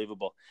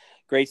unbelievable.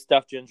 Great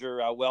stuff,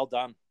 Ginger. Well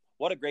done.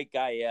 What a great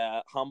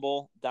guy.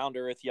 Humble,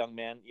 down-to-earth young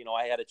man.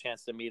 I had a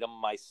chance to meet him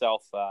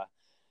myself. I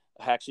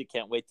actually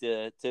can't wait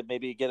to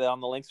maybe get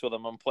on the links with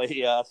him and play,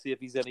 see if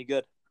he's any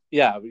good.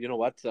 Yeah, you know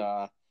what?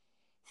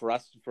 For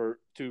us, for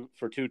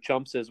two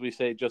chumps, as we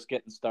say, just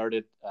getting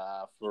started,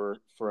 for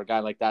a guy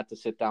like that to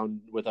sit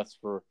down with us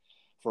for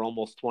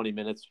almost 20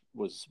 minutes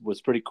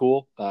was pretty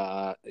cool.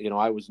 I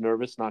was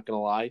nervous, not going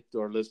to lie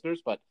to our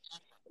listeners, but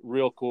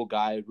real cool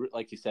guy,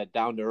 like you said,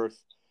 down to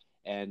earth,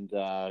 and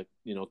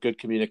good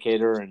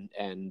communicator,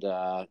 and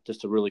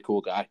just a really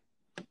cool guy.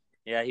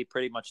 Yeah, he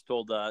pretty much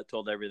told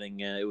everything.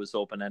 It was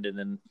open ended,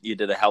 and you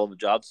did a hell of a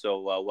job.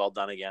 So well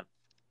done again.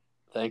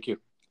 Thank you.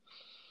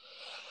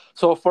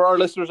 So for our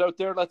listeners out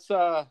there,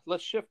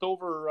 let's shift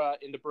over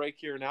into break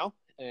here now,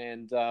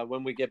 and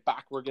when we get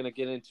back, we're going to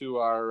get into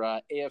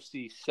our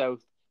AFC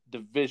South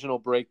divisional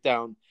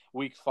breakdown,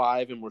 Week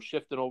 5, and we're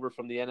shifting over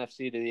from the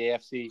NFC to the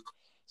AFC.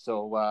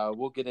 So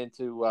we'll get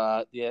into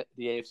the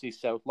AFC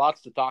South.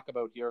 Lots to talk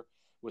about here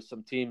with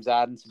some teams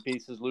adding some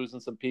pieces, losing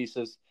some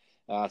pieces,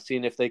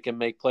 seeing if they can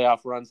make playoff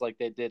runs like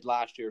they did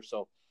last year.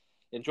 So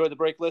enjoy the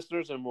break,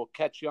 listeners, and we'll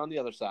catch you on the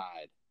other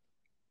side.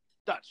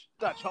 Dutch,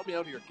 help me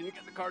out here. Can you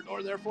get the car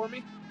door there for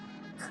me?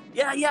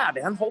 Yeah,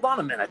 man. Hold on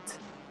a minute.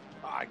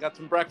 I got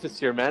some breakfast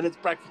here, man. It's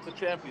Breakfast of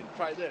Champions.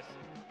 Try this.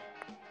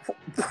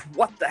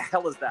 What the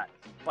hell is that?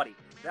 Buddy,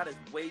 that is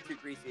way too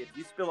greasy. If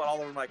you spill it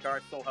all over my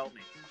car, so help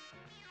me.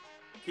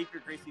 Keep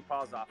your greasy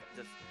paws off it.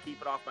 Just keep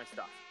it off my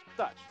stuff.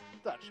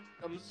 Dutch,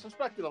 I'm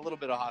suspecting a little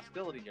bit of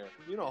hostility here.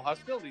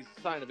 Hostility is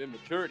a sign of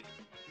immaturity.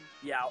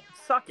 Yeah,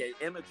 suck it.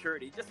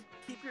 Immaturity. Just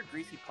keep your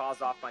greasy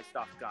paws off my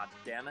stuff, god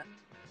damn it.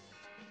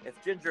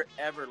 If Ginger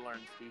ever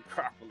learns to eat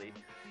properly,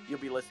 you'll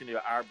be listening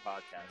to our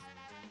podcast,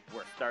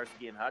 where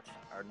Starsky and Hutch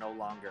are no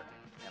longer,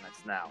 and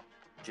it's now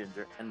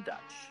Ginger and Dutch.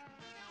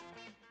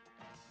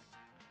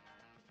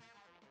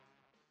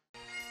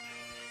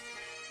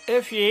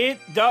 If you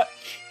ain't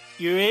Dutch,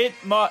 you ain't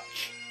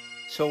much.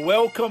 So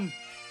welcome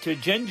to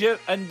Ginger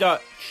and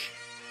Dutch.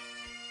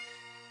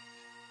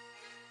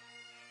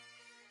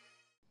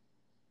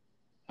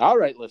 All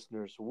right,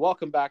 listeners,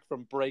 welcome back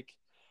from break.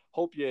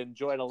 hope you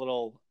enjoyed a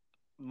little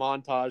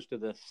montage to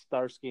the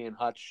Starsky and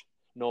Hutch.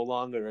 No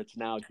longer, it's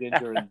now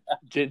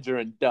Ginger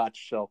and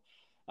Dutch. So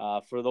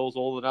for those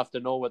old enough to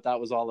know what that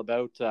was all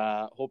about,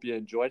 hope you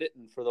enjoyed it.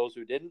 And for those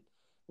who didn't,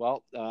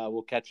 well,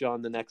 we'll catch you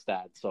on the next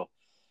ad. So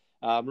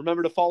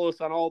remember to follow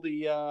us on all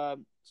the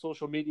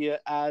social media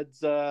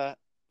ads,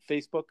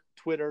 Facebook,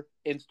 Twitter,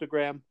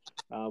 Instagram.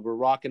 We're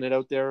rocking it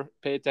out there.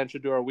 Pay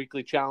attention to our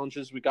weekly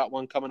challenges. We got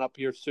one coming up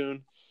here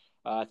soon.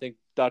 I think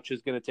Dutch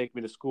is going to take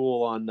me to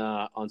school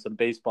on some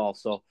baseball,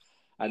 so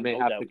I may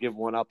have to give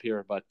one up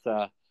here. But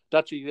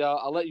Dutchy,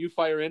 I'll let you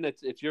fire in.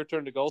 It's your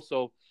turn to go,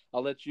 so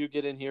I'll let you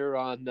get in here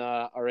on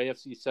our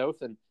AFC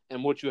South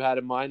and what you had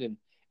in mind,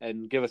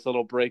 and give us a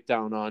little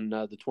breakdown on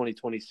the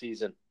 2020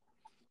 season.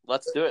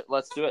 Let's do it.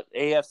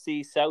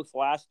 AFC South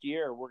last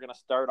year. We're going to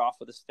start off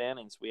with the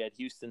standings. We had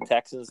Houston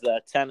Texans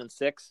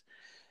 10-6,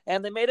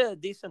 and they made a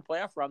decent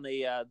playoff run.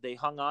 They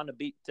hung on to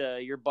beat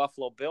your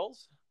Buffalo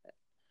Bills,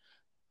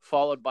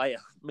 followed by a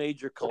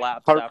major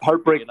collapse.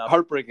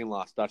 Heartbreaking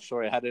loss, Dutch.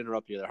 Sorry, I had to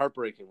interrupt you there.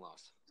 Heartbreaking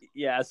loss.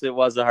 Yes, it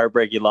was a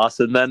heartbreaking loss,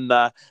 and then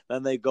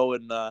they go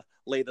and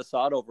lay the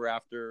sod over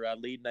after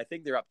leading. I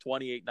think they're up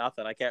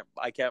 28-0.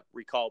 I can't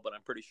recall, but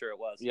I'm pretty sure it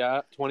was.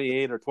 Yeah,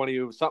 28 or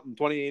 20 something,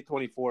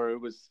 28-24.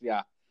 It was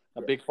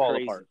a big fall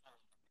apart.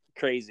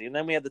 Crazy. And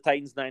then we had the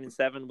Titans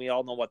 9-7. We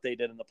all know what they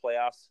did in the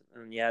playoffs.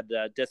 And you had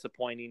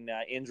disappointing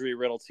injury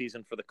riddled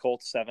season for the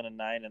Colts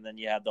 7-9, and then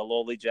you had the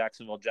lowly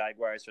Jacksonville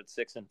Jaguars at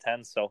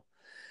 6-10. So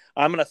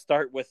I'm going to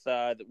start with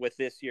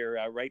this year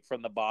right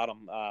from the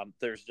bottom.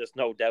 There's just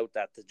no doubt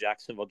that the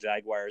Jacksonville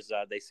Jaguars,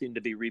 they seem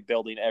to be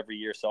rebuilding every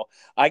year. So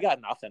I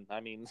got nothing. I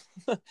mean,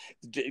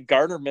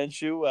 Gardner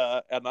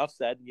Minshew, enough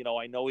said.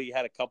 I know he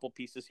had a couple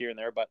pieces here and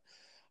there, but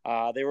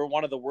they were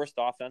one of the worst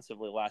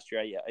offensively last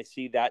year. I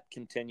see that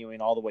continuing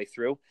all the way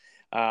through.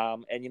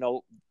 And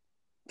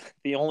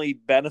the only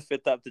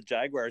benefit that the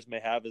Jaguars may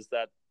have is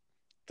that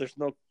there's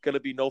going to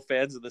be no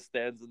fans in the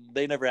stands, and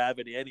they never have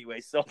any anyway.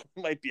 So it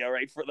might be all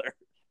right for their.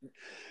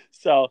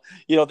 So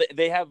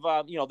they have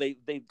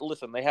they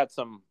listen.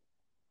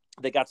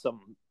 They got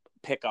some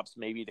pickups,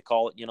 maybe to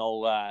call it.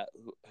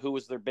 Who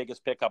was their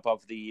biggest pickup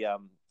of the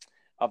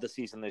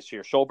season this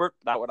year? Schobert.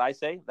 That's what I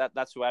say.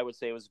 That's who I would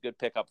say was a good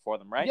pickup for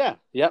them, right? Yeah.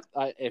 Yep.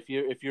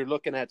 If you're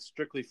looking at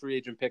strictly free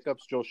agent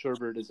pickups, Joe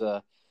Schobert is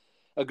a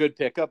good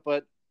pickup,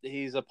 but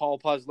he's a Paul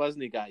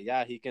Posluszny guy.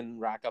 Yeah, he can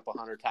rack up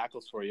 100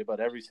 tackles for you, but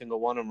every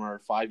single one of them are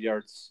 5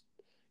 yards,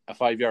 a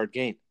 5-yard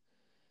gain.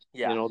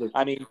 Yeah. There's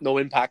no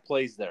impact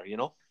plays there,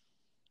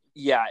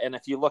 Yeah, and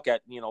if you look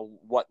at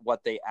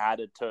what they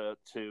added to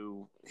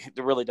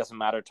it really doesn't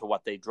matter to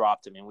what they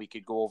dropped. I mean, we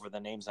could go over the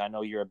names. I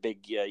know you're a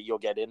big you'll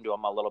get into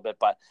them a little bit,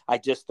 but I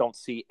just don't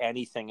see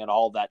anything at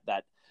all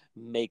that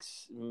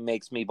makes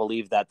me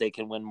believe that they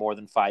can win more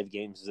than 5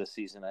 games this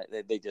season.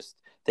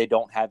 They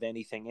don't have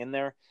anything in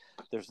there.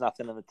 There's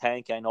nothing in the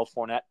tank. I know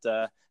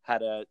Fournette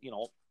had a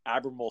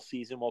admirable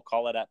season, we'll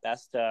call it at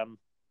best.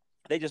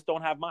 They just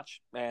don't have much,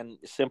 and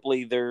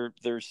simply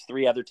there's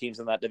 3 other teams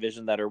in that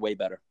division that are way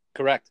better.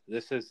 Correct.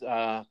 This is,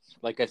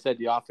 like I said,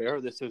 the off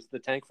air. This is the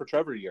tank for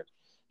Trevor year.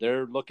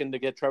 They're looking to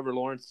get Trevor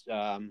Lawrence.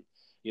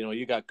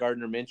 You got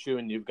Gardner Minshew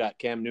and you've got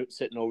Cam Newton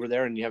sitting over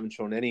there, and you haven't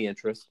shown any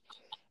interest.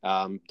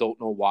 Don't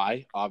know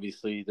why.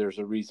 Obviously, there's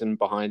a reason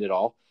behind it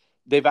all.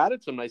 They've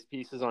added some nice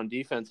pieces on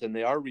defense, and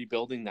they are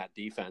rebuilding that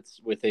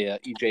defense with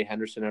E.J.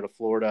 Henderson out of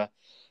Florida,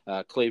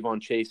 Clavon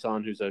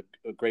Chason, who's a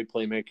great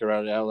playmaker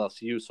out of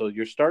LSU. So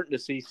you're starting to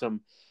see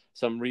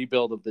some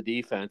rebuild of the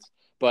defense.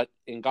 But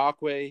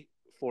Ngakoue,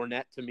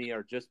 Fournette, to me,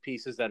 are just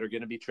pieces that are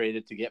going to be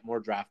traded to get more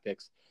draft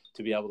picks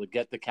to be able to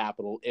get the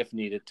capital, if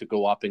needed, to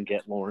go up and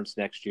get Lawrence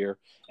next year.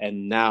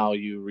 And now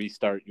you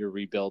restart your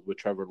rebuild with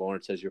Trevor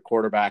Lawrence as your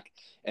quarterback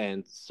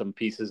and some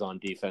pieces on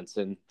defense.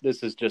 And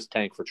this is just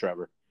tank for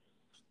Trevor.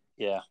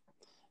 Yeah,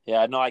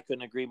 no, I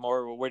couldn't agree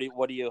more. What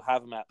do you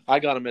have them at? I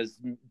got them as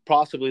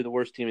possibly the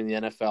worst team in the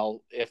NFL,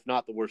 if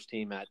not the worst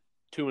team, at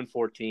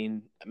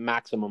 2-14,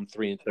 maximum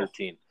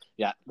 3-13.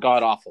 Yeah,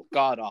 god awful,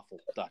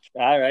 Dutch.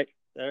 All right.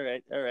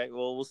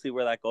 Well, we'll see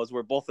where that goes.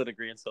 We're both in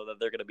agreement, so that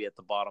they're going to be at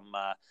the bottom.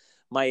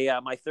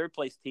 My third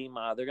place team,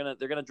 they're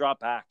gonna drop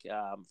back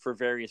for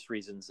various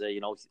reasons.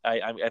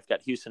 I've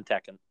got Houston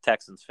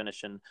Texans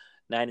finishing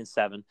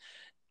 9-7.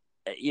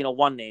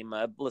 One name.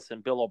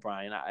 Listen, Bill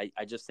O'Brien.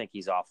 I just think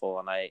he's awful,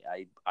 and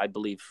I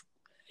believe.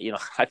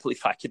 I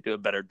believe I could do a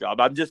better job.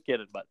 I'm just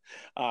kidding. But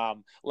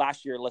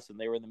last year, listen,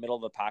 they were in the middle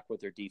of the pack with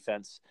their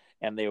defense,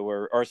 and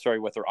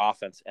with their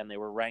offense, and they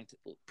were ranked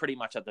pretty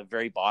much at the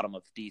very bottom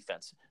of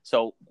defense.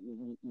 So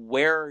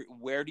where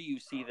do you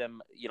see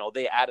them?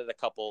 They added a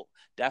couple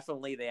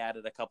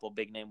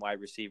big name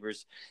wide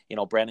receivers.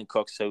 Brandon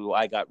Cooks, who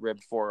I got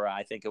ribbed for,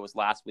 I think it was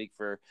last week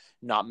for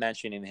not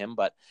mentioning him,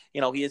 but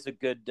he is a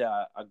good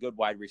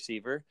wide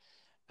receiver.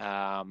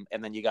 And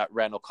then you got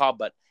Randall Cobb,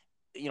 but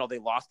they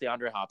lost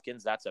DeAndre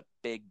Hopkins. That's a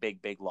big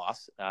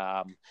loss.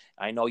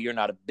 I know you're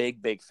not a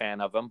big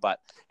fan of him,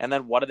 and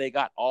then what do they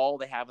got? All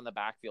they have in the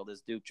backfield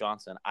is Duke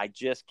Johnson. I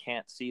just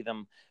can't see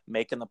them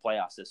making the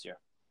playoffs this year.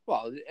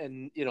 Well,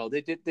 and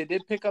they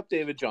did pick up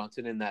David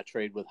Johnson in that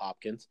trade with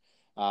Hopkins.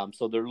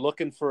 So they're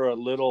looking for a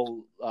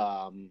little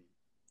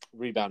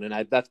rebound,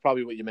 and that's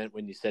probably what you meant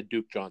when you said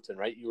Duke Johnson,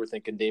 right? You were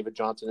thinking David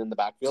Johnson in the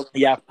backfield.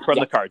 Yeah, from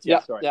the Cards.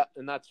 Yeah, sorry. Yeah,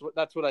 and that's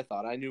what I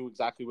thought. I knew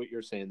exactly what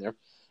you're saying there.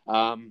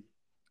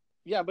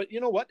 Yeah, but you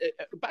know what?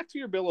 Back to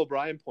your Bill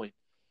O'Brien point.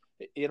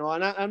 You know,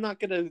 and I'm not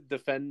going to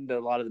defend a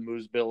lot of the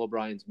moves Bill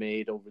O'Brien's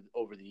made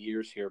over the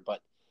years here, but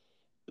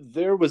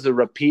there was a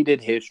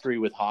repeated history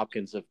with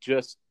Hopkins of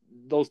just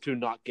those two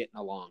not getting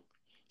along.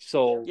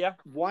 So Yeah.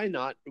 why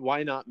not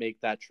make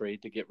that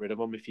trade to get rid of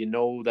him if you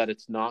know that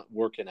it's not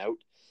working out?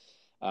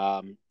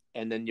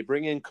 And then you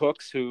bring in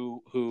Cooks,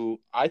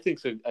 who I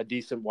think's a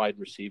decent wide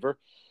receiver,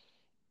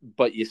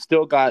 but you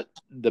still got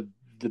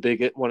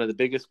one of the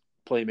biggest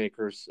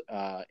playmakers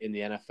in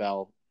the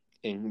NFL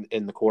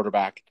in the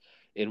quarterback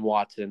in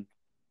Watson.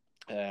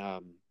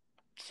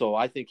 So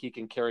I think he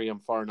can carry him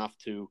far enough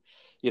to,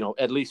 you know,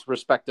 at least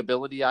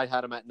respectability. I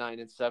had him at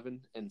 9-7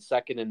 and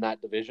second in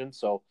that division.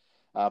 So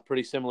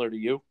pretty similar to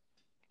you.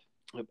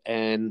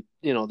 And,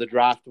 you know, the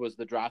draft was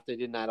the draft. They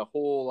didn't add a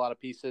whole lot of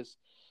pieces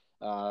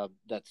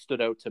that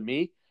stood out to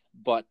me.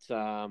 But,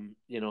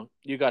 you know,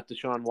 you got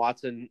Deshaun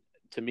Watson.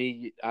 To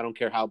me, I don't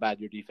care how bad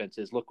your defense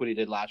is. Look what he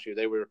did last year.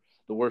 They were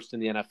the worst in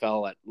the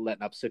NFL at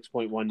letting up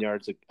 6.1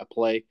 yards a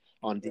play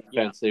on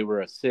defense. Yeah. They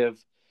were a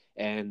sieve.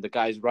 And the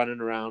guy's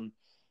running around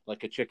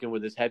like a chicken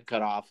with his head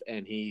cut off,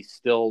 and he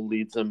still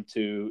leads them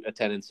to a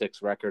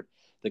 10-6 record.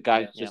 The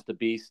guy's just a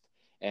beast,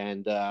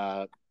 and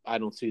I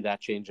don't see that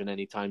changing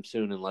anytime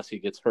soon unless he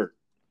gets hurt.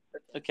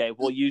 Okay,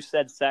 well, you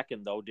said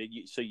second though, did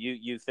you? So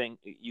you think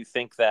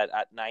that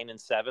at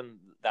 9-7,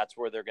 that's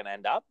where they're going to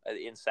end up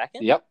in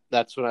second? Yep,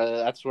 that's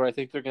where I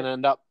think they're going to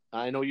end up.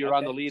 I know you're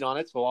on the lead on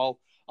it, so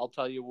I'll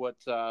tell you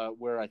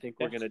where I think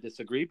we're going to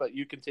disagree, but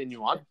you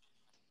continue on.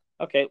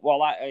 Okay,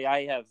 well,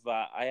 I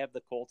have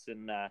the Colts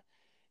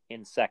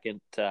in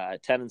second,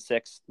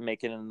 10-6,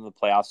 making it into the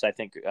playoffs. I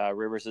think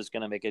Rivers is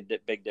going to make a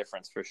big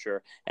difference for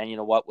sure. And you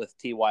know what, with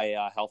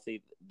Ty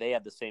healthy, they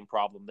had the same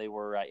problem. They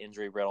were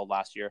injury riddled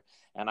last year,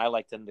 and I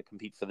like them to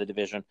compete for the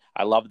division.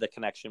 I love the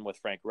connection with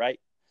Frank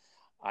Wright.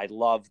 I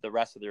love the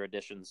rest of their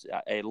additions.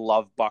 I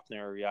love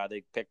Buckner. Yeah,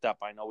 they picked up.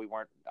 I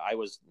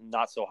was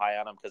not so high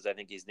on him because I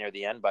think he's near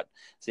the end, but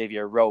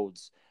Xavier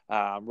Rhodes,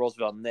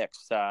 Roosevelt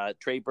Nix,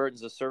 Trey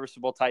Burton's a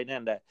serviceable tight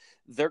end.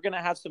 They're going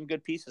to have some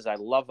good pieces. I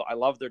love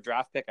their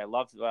draft pick. I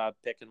love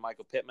picking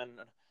Michael Pittman.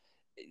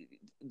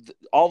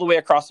 All the way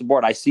across the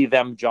board, I see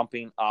them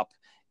jumping up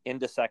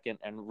into second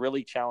and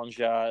really challenge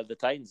the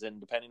Titans. And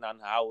depending on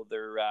how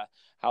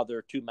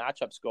their two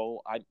matchups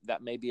go,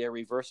 that may be a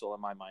reversal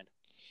in my mind.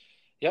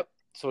 Yep.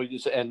 So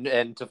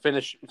and to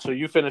finish, so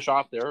you finish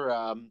off there.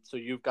 So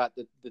you've got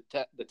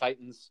the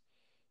Titans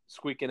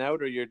squeaking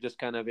out, or you're just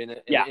kind of in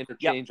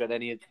interchange at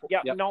any.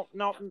 Yeah. Yep.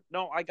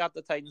 No. I got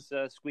the Titans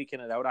squeaking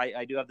it out.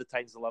 I do have the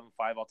Titans 11-5.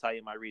 I'll tell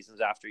you my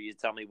reasons after you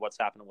tell me what's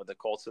happening with the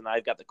Colts, and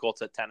I've got the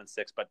Colts at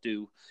 10-6, but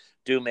do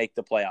make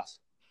the playoffs.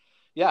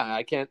 Yeah,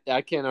 I can't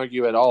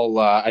argue at all.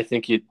 I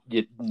think you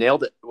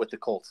nailed it with the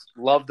Colts.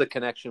 Love the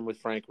connection with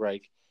Frank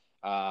Reich,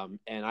 and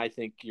I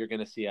think you're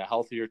going to see a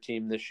healthier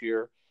team this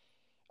year.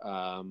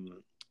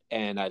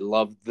 And I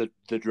love the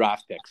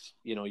draft picks.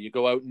 You know, you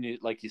go out and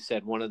like you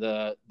said, one of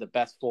the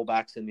best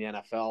fullbacks in the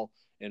NFL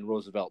in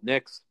Roosevelt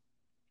Nix.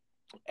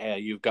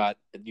 You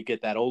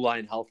get that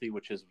O-line healthy,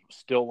 which is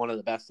still one of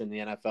the best in the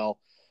NFL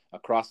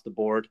across the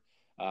board.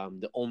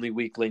 The only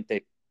weak link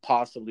they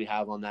possibly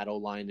have on that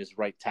O-line is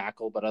right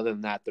tackle, but other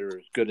than that, they're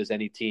as good as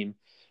any team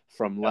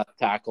from left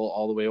tackle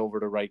all the way over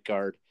to right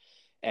guard.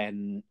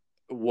 And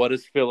what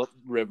does Philip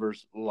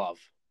Rivers love?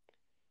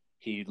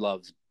 He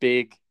loves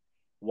big,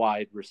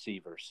 wide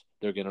receivers.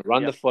 They're going to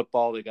run the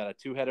football. They got a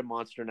two-headed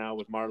monster now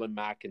with Marlon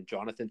Mack and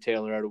Jonathan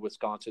Taylor out of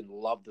Wisconsin.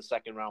 Love the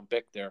second-round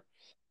pick there.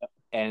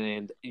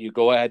 And you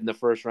go ahead in the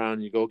first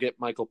round, you go get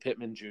Michael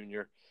Pittman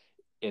Jr.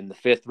 In the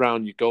fifth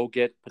round, you go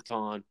get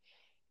Patton.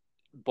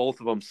 Both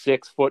of them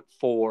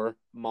 6'4"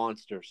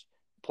 monsters.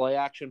 Play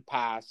action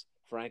pass.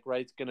 Frank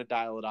Wright's going to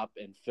dial it up,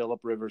 and Philip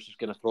Rivers is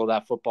going to throw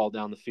that football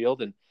down the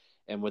field.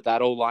 And with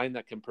that O-line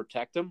that can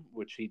protect him,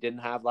 which he didn't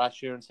have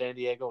last year in San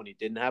Diego, and he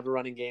didn't have a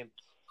running game,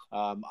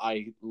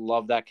 I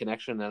love that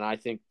connection, and I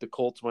think the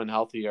Colts, when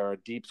healthy, are a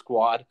deep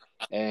squad.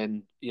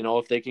 And, you know,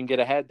 if they can get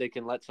ahead, they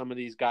can let some of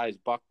these guys,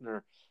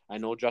 Buckner, I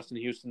know Justin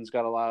Houston's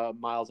got a lot of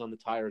miles on the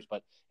tires,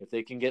 but if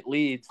they can get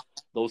leads,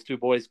 those two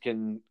boys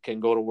can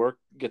go to work,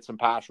 get some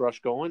pass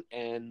rush going,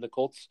 and the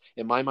Colts,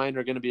 in my mind,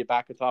 are going to be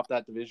back atop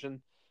that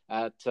division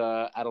at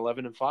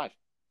 11-5.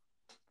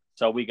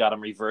 So we got them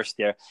reversed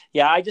there.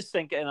 Yeah, I just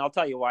think, and I'll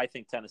tell you why I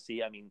think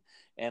Tennessee, I mean,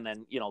 and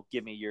then, you know,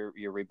 give me your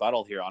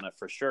rebuttal here on it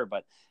for sure.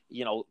 But,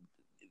 you know,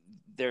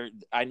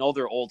 I know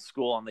they're old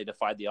school and they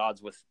defied the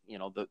odds with, you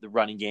know, the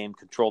running game,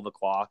 control the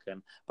clock.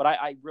 But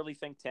I really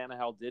think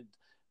Tannehill did,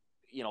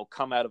 you know,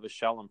 come out of his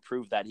shell and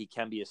prove that he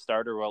can be a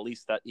starter, or at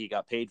least that he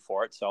got paid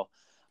for it. So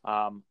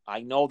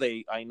I know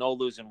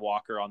losing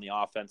Walker on the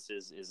offense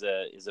is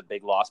a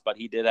big loss, but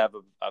he did have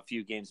a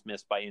few games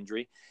missed by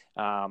injury.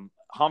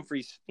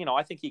 Humphreys, you know,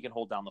 I think he can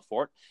hold down the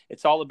fort.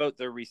 It's all about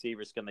their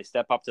receivers. Can they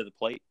step up to the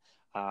plate?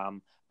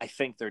 I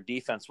think their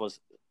defense was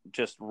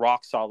just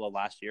rock solid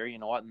last year. You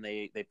know what? And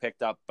they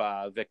picked up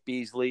Vic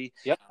Beasley.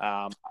 Yep.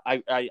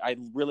 I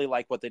really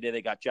like what they did.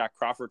 They got Jack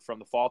Crawford from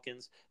the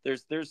Falcons.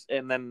 There's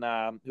and then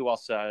who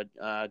else?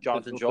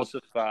 Jonathan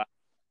Joseph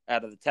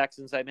out of the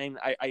Texans. I mean,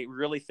 I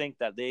really think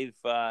that they've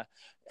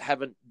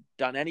haven't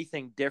done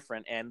anything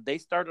different, and they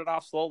started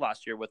off slow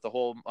last year with the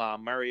whole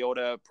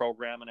Mariota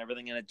program and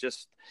everything. And it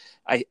just,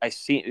 I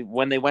see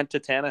when they went to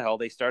Tannehill,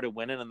 they started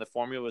winning, and the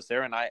formula was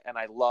there. And I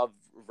love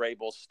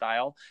Vrabel's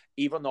style,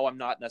 even though I'm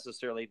not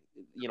necessarily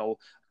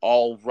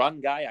all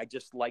run guy. I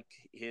just like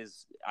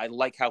I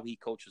like how he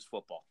coaches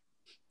football.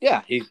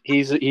 Yeah,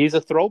 he's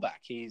a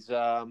throwback. He's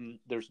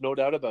there's no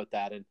doubt about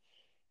that.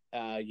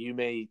 And you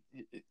may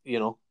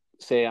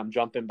say I'm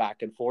jumping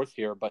back and forth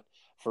here, but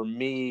for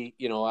me,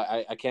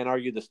 I can't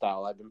argue the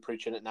style. I've been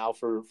preaching it now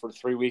for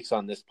 3 weeks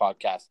on this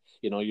podcast.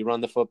 You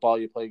run the football,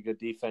 you play good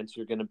defense,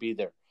 you're going to be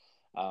there.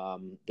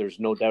 There's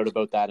no doubt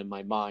about that in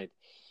my mind.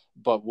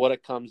 But what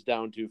it comes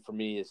down to for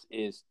me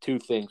is two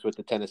things with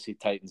the Tennessee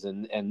Titans,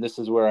 and this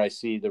is where I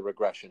see the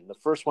regression. The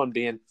first one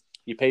being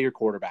you pay your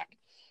quarterback.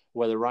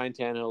 Whether Ryan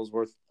Tannehill is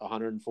worth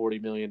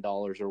 $140 million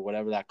or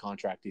whatever that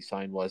contract he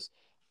signed was,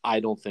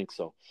 I don't think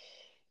so.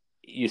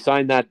 You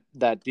sign that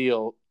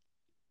deal,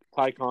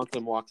 Ty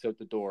Conklin walks out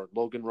the door,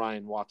 Logan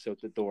Ryan walks out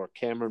the door,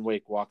 Cameron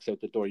Wake walks out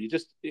the door.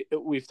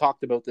 We've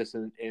talked about this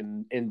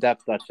in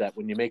depth, such that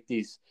when you make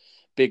these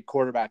big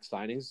quarterback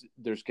signings,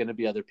 there's going to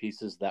be other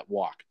pieces that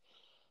walk.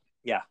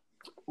 Yeah,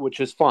 which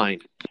is fine.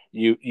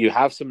 You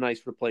have some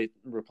nice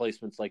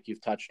replacements like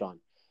you've touched on.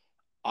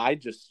 I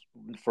just,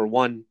 for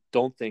one,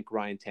 don't think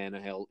Ryan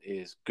Tannehill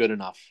is good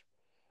enough.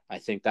 I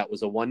think that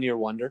was a one-year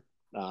wonder.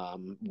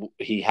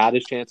 He had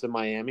his chance in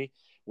Miami.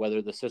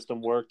 Whether the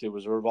system worked, it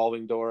was a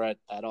revolving door at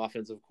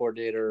offensive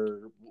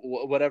coordinator,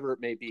 whatever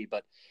it may be.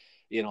 But,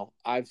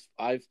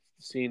 I've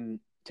seen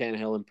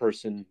Tannehill in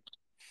person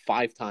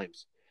 5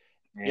 times.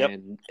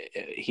 And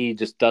he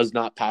just does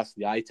not pass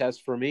the eye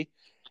test for me.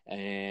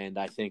 And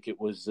I think it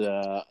was,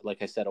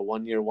 like I said, a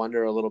one-year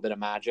wonder, a little bit of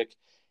magic.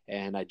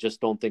 And I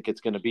just don't think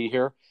it's going to be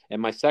here.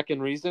 And my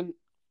second reason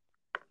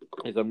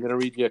is I'm going to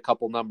read you a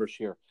couple numbers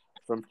here.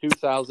 From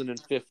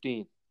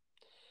 2015,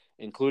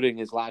 including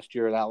his last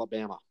year at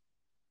Alabama.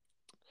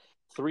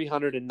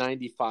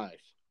 395,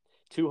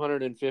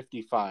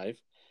 255,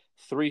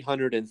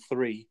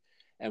 303,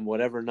 and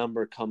whatever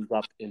number comes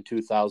up in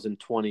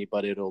 2020,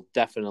 but it'll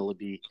definitely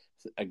be,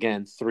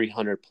 again,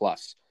 300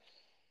 plus.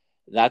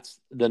 That's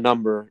the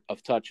number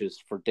of touches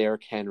for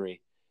Derrick Henry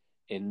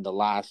in the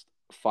last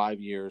 5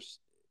 years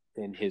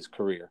in his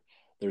career.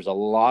 There's a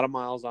lot of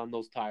miles on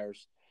those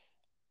tires.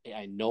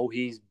 I know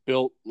he's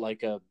built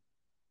like a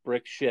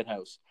brick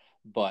shithouse,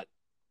 but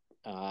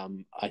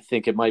I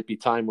think it might be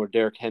time where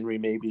Derrick Henry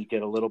maybe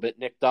get a little bit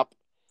nicked up,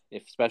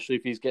 especially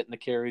if he's getting the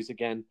carries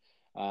again.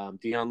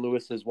 Deion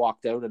Lewis has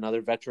walked out,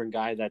 another veteran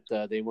guy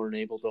that they weren't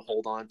able to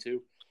hold on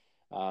to.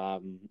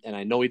 And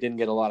I know he didn't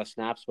get a lot of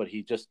snaps, but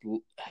he just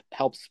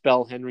helped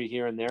spell Henry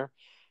here and there.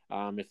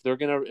 If they're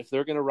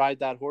gonna ride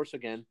that horse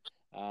again,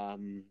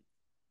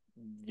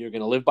 you're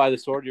gonna live by the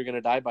sword, you're gonna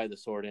die by the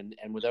sword.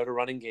 And without a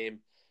running game,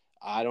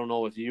 I don't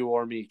know if you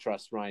or me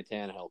trust Ryan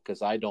Tannehill,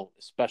 because I don't,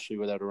 especially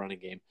without a running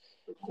game.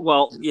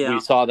 Well, yeah, we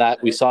saw that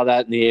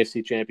in the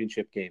AFC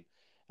Championship game,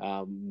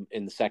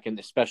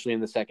 especially in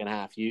the second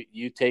half.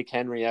 You take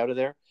Henry out of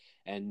there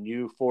and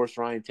you force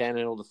Ryan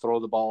Tannehill to throw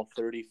the ball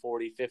 30,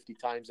 40, 50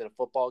 times in a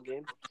football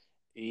game,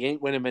 he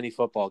ain't winning many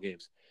football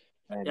games.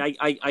 And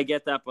I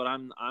get that, but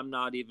I'm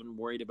not even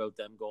worried about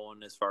them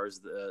going as far as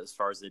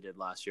they did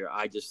last year.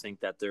 I just think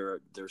that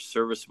they're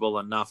serviceable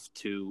enough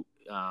to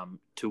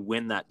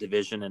win that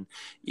division. And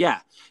yeah,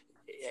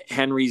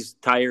 Henry's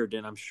tired,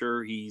 and I'm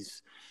sure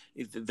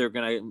they're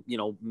going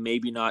to,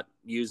 maybe not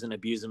use and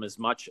abuse him as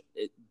much.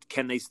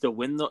 Can they still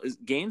win those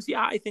games?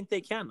 Yeah, I think they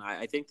can.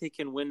 I think they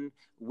can win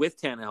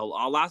with Tannehill.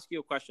 I'll ask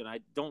you a question.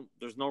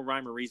 There's no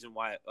rhyme or reason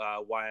why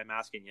I'm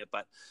asking you,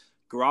 but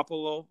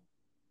Garoppolo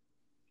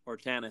or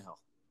Tannehill?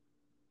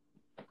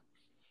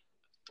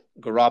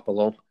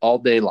 Garoppolo all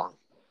day long.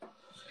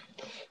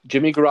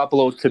 Jimmy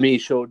Garoppolo, to me,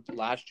 showed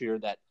last year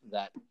that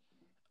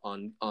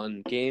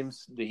on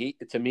games,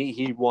 to me,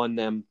 he won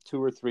them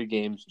 2 or 3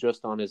 games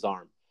just on his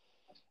arm.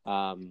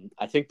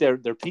 I think their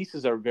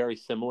pieces are very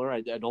similar.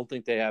 I don't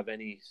think they have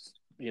any,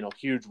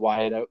 huge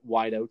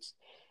wideouts,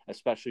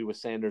 especially with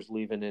Sanders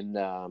leaving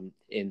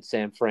in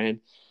San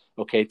Fran.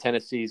 Okay,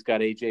 Tennessee's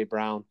got A.J.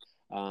 Brown,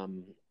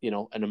 an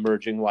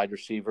emerging wide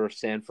receiver.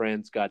 San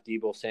Fran's got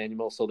Deebo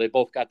Samuel. So they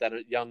both got that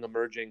young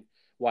emerging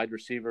wide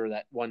receiver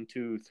that 1,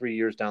 2, 3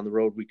 years down the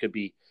road we could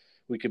be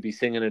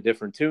singing a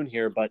different tune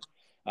here. But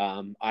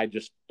I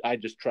just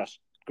trust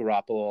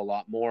Garoppolo a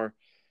lot more.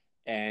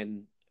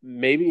 And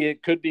maybe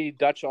it could be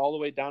Dutch all the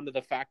way down to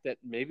the fact that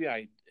maybe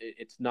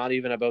it's not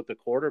even about the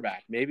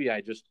quarterback. Maybe I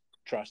just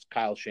trust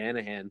Kyle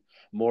Shanahan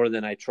more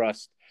than I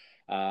trust,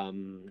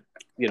 the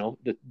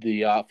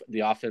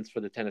offense for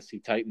the Tennessee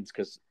Titans,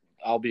 because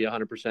I'll be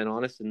 100%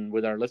 honest, and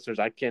with our listeners,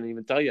 I can't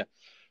even tell you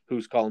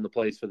who's calling the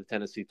plays for the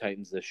Tennessee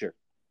Titans this year.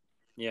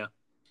 Yeah.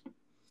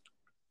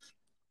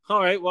 All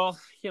right. Well,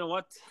 you know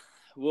what?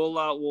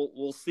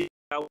 we'll see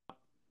how.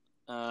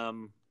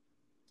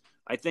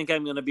 I think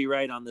I'm going to be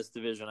right on this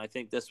division. I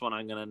think this one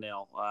I'm going to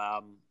nail.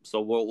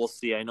 So we'll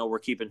see. I know we're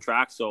keeping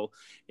track, so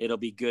it'll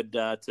be good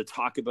to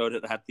talk about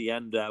it at the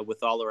end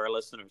with all of our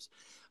listeners.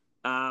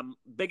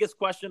 Biggest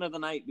question of the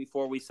night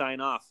before we sign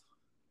off.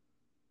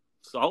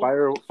 So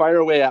fire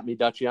away at me,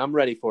 Dutchie. I'm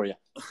ready for you.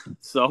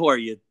 So are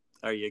you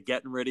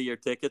getting rid of your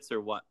tickets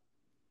or what?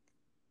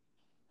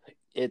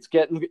 It's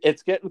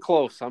getting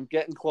close. I'm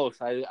getting close.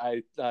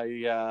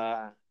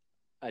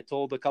 I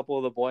told a couple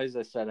of the boys,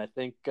 I said, I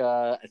think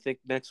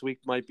next week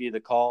might be the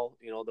call.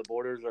 You know, the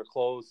borders are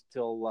closed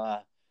till,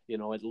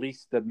 at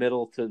least the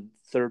middle to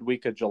third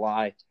week of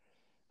July,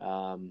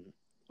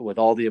 with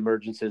all the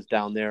emergencies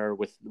down there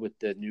with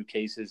the new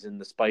cases and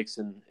the spikes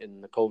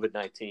in the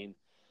COVID-19.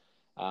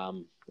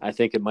 I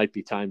think it might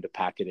be time to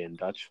pack it in,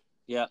 Dutch.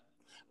 Yeah.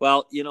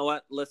 Well, you know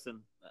what?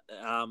 Listen,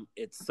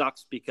 it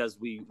sucks because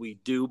we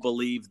do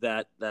believe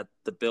that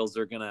the Bills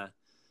are going to,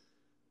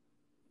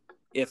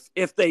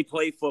 if they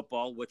play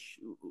football, which,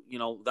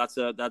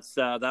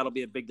 that'll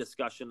be a big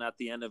discussion at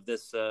the end of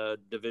this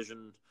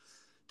division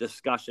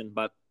discussion.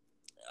 But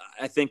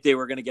I think they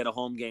were going to get a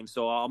home game.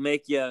 So I'll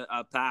make you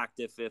a pact.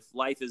 If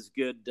life is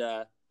good,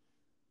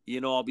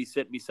 I'll be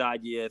sitting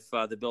beside you if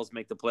the Bills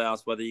make the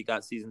playoffs, whether you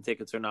got season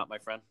tickets or not, my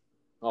friend.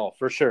 Oh,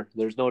 for sure.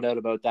 There's no doubt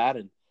about that.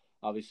 And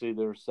obviously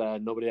there's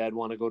nobody I'd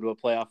want to go to a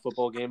playoff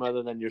football game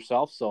other than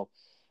yourself. So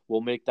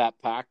we'll make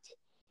that pact.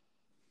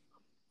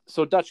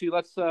 So Dutchie,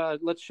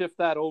 let's shift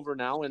that over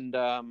now, and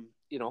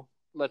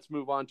let's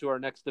move on to our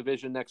next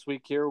division next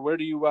week here. Where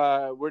do you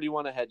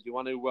want to head? You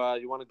want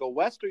to go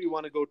west, or you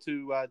want to go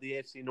to the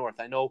AFC North?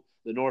 I know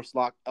the North's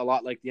a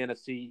lot like the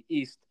NFC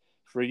East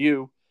for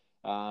you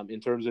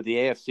in terms of the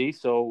AFC.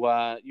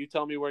 So you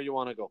tell me where you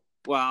want to go.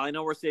 Well, I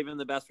know we're saving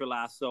the best for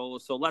last, so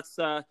let's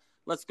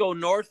go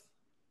north,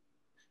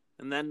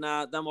 and then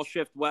we'll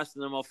shift west,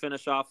 and then we'll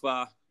finish off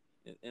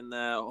in the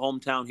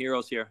hometown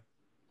heroes here.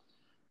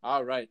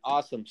 All right,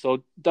 awesome.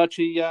 So,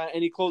 Dutchie,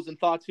 any closing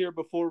thoughts here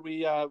before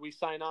we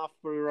sign off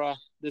for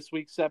this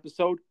week's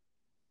episode?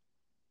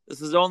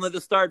 This is only the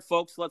start,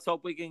 folks. Let's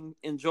hope we can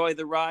enjoy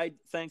the ride.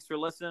 Thanks for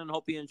listening.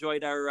 Hope you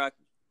enjoyed our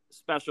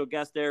special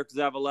guest, Eric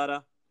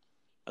Zavaleta.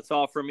 That's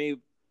all for me,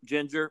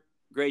 Ginger.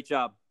 Great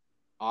job.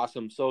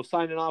 Awesome. So,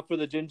 signing off for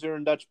the Ginger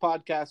and Dutch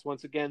podcast.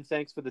 Once again,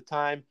 thanks for the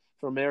time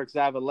from Eric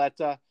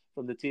Zavaleta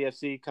from the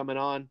TFC coming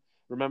on.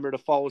 Remember to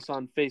follow us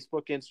on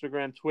Facebook,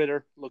 Instagram,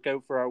 Twitter. Look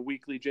out for our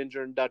weekly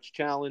Ginger and Dutch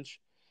challenge.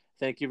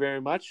 Thank you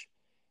very much,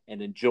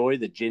 and enjoy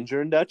the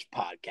Ginger and Dutch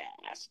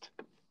podcast.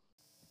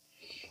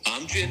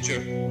 I'm Ginger,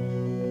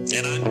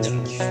 and I'm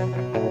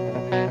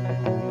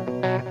Dutch.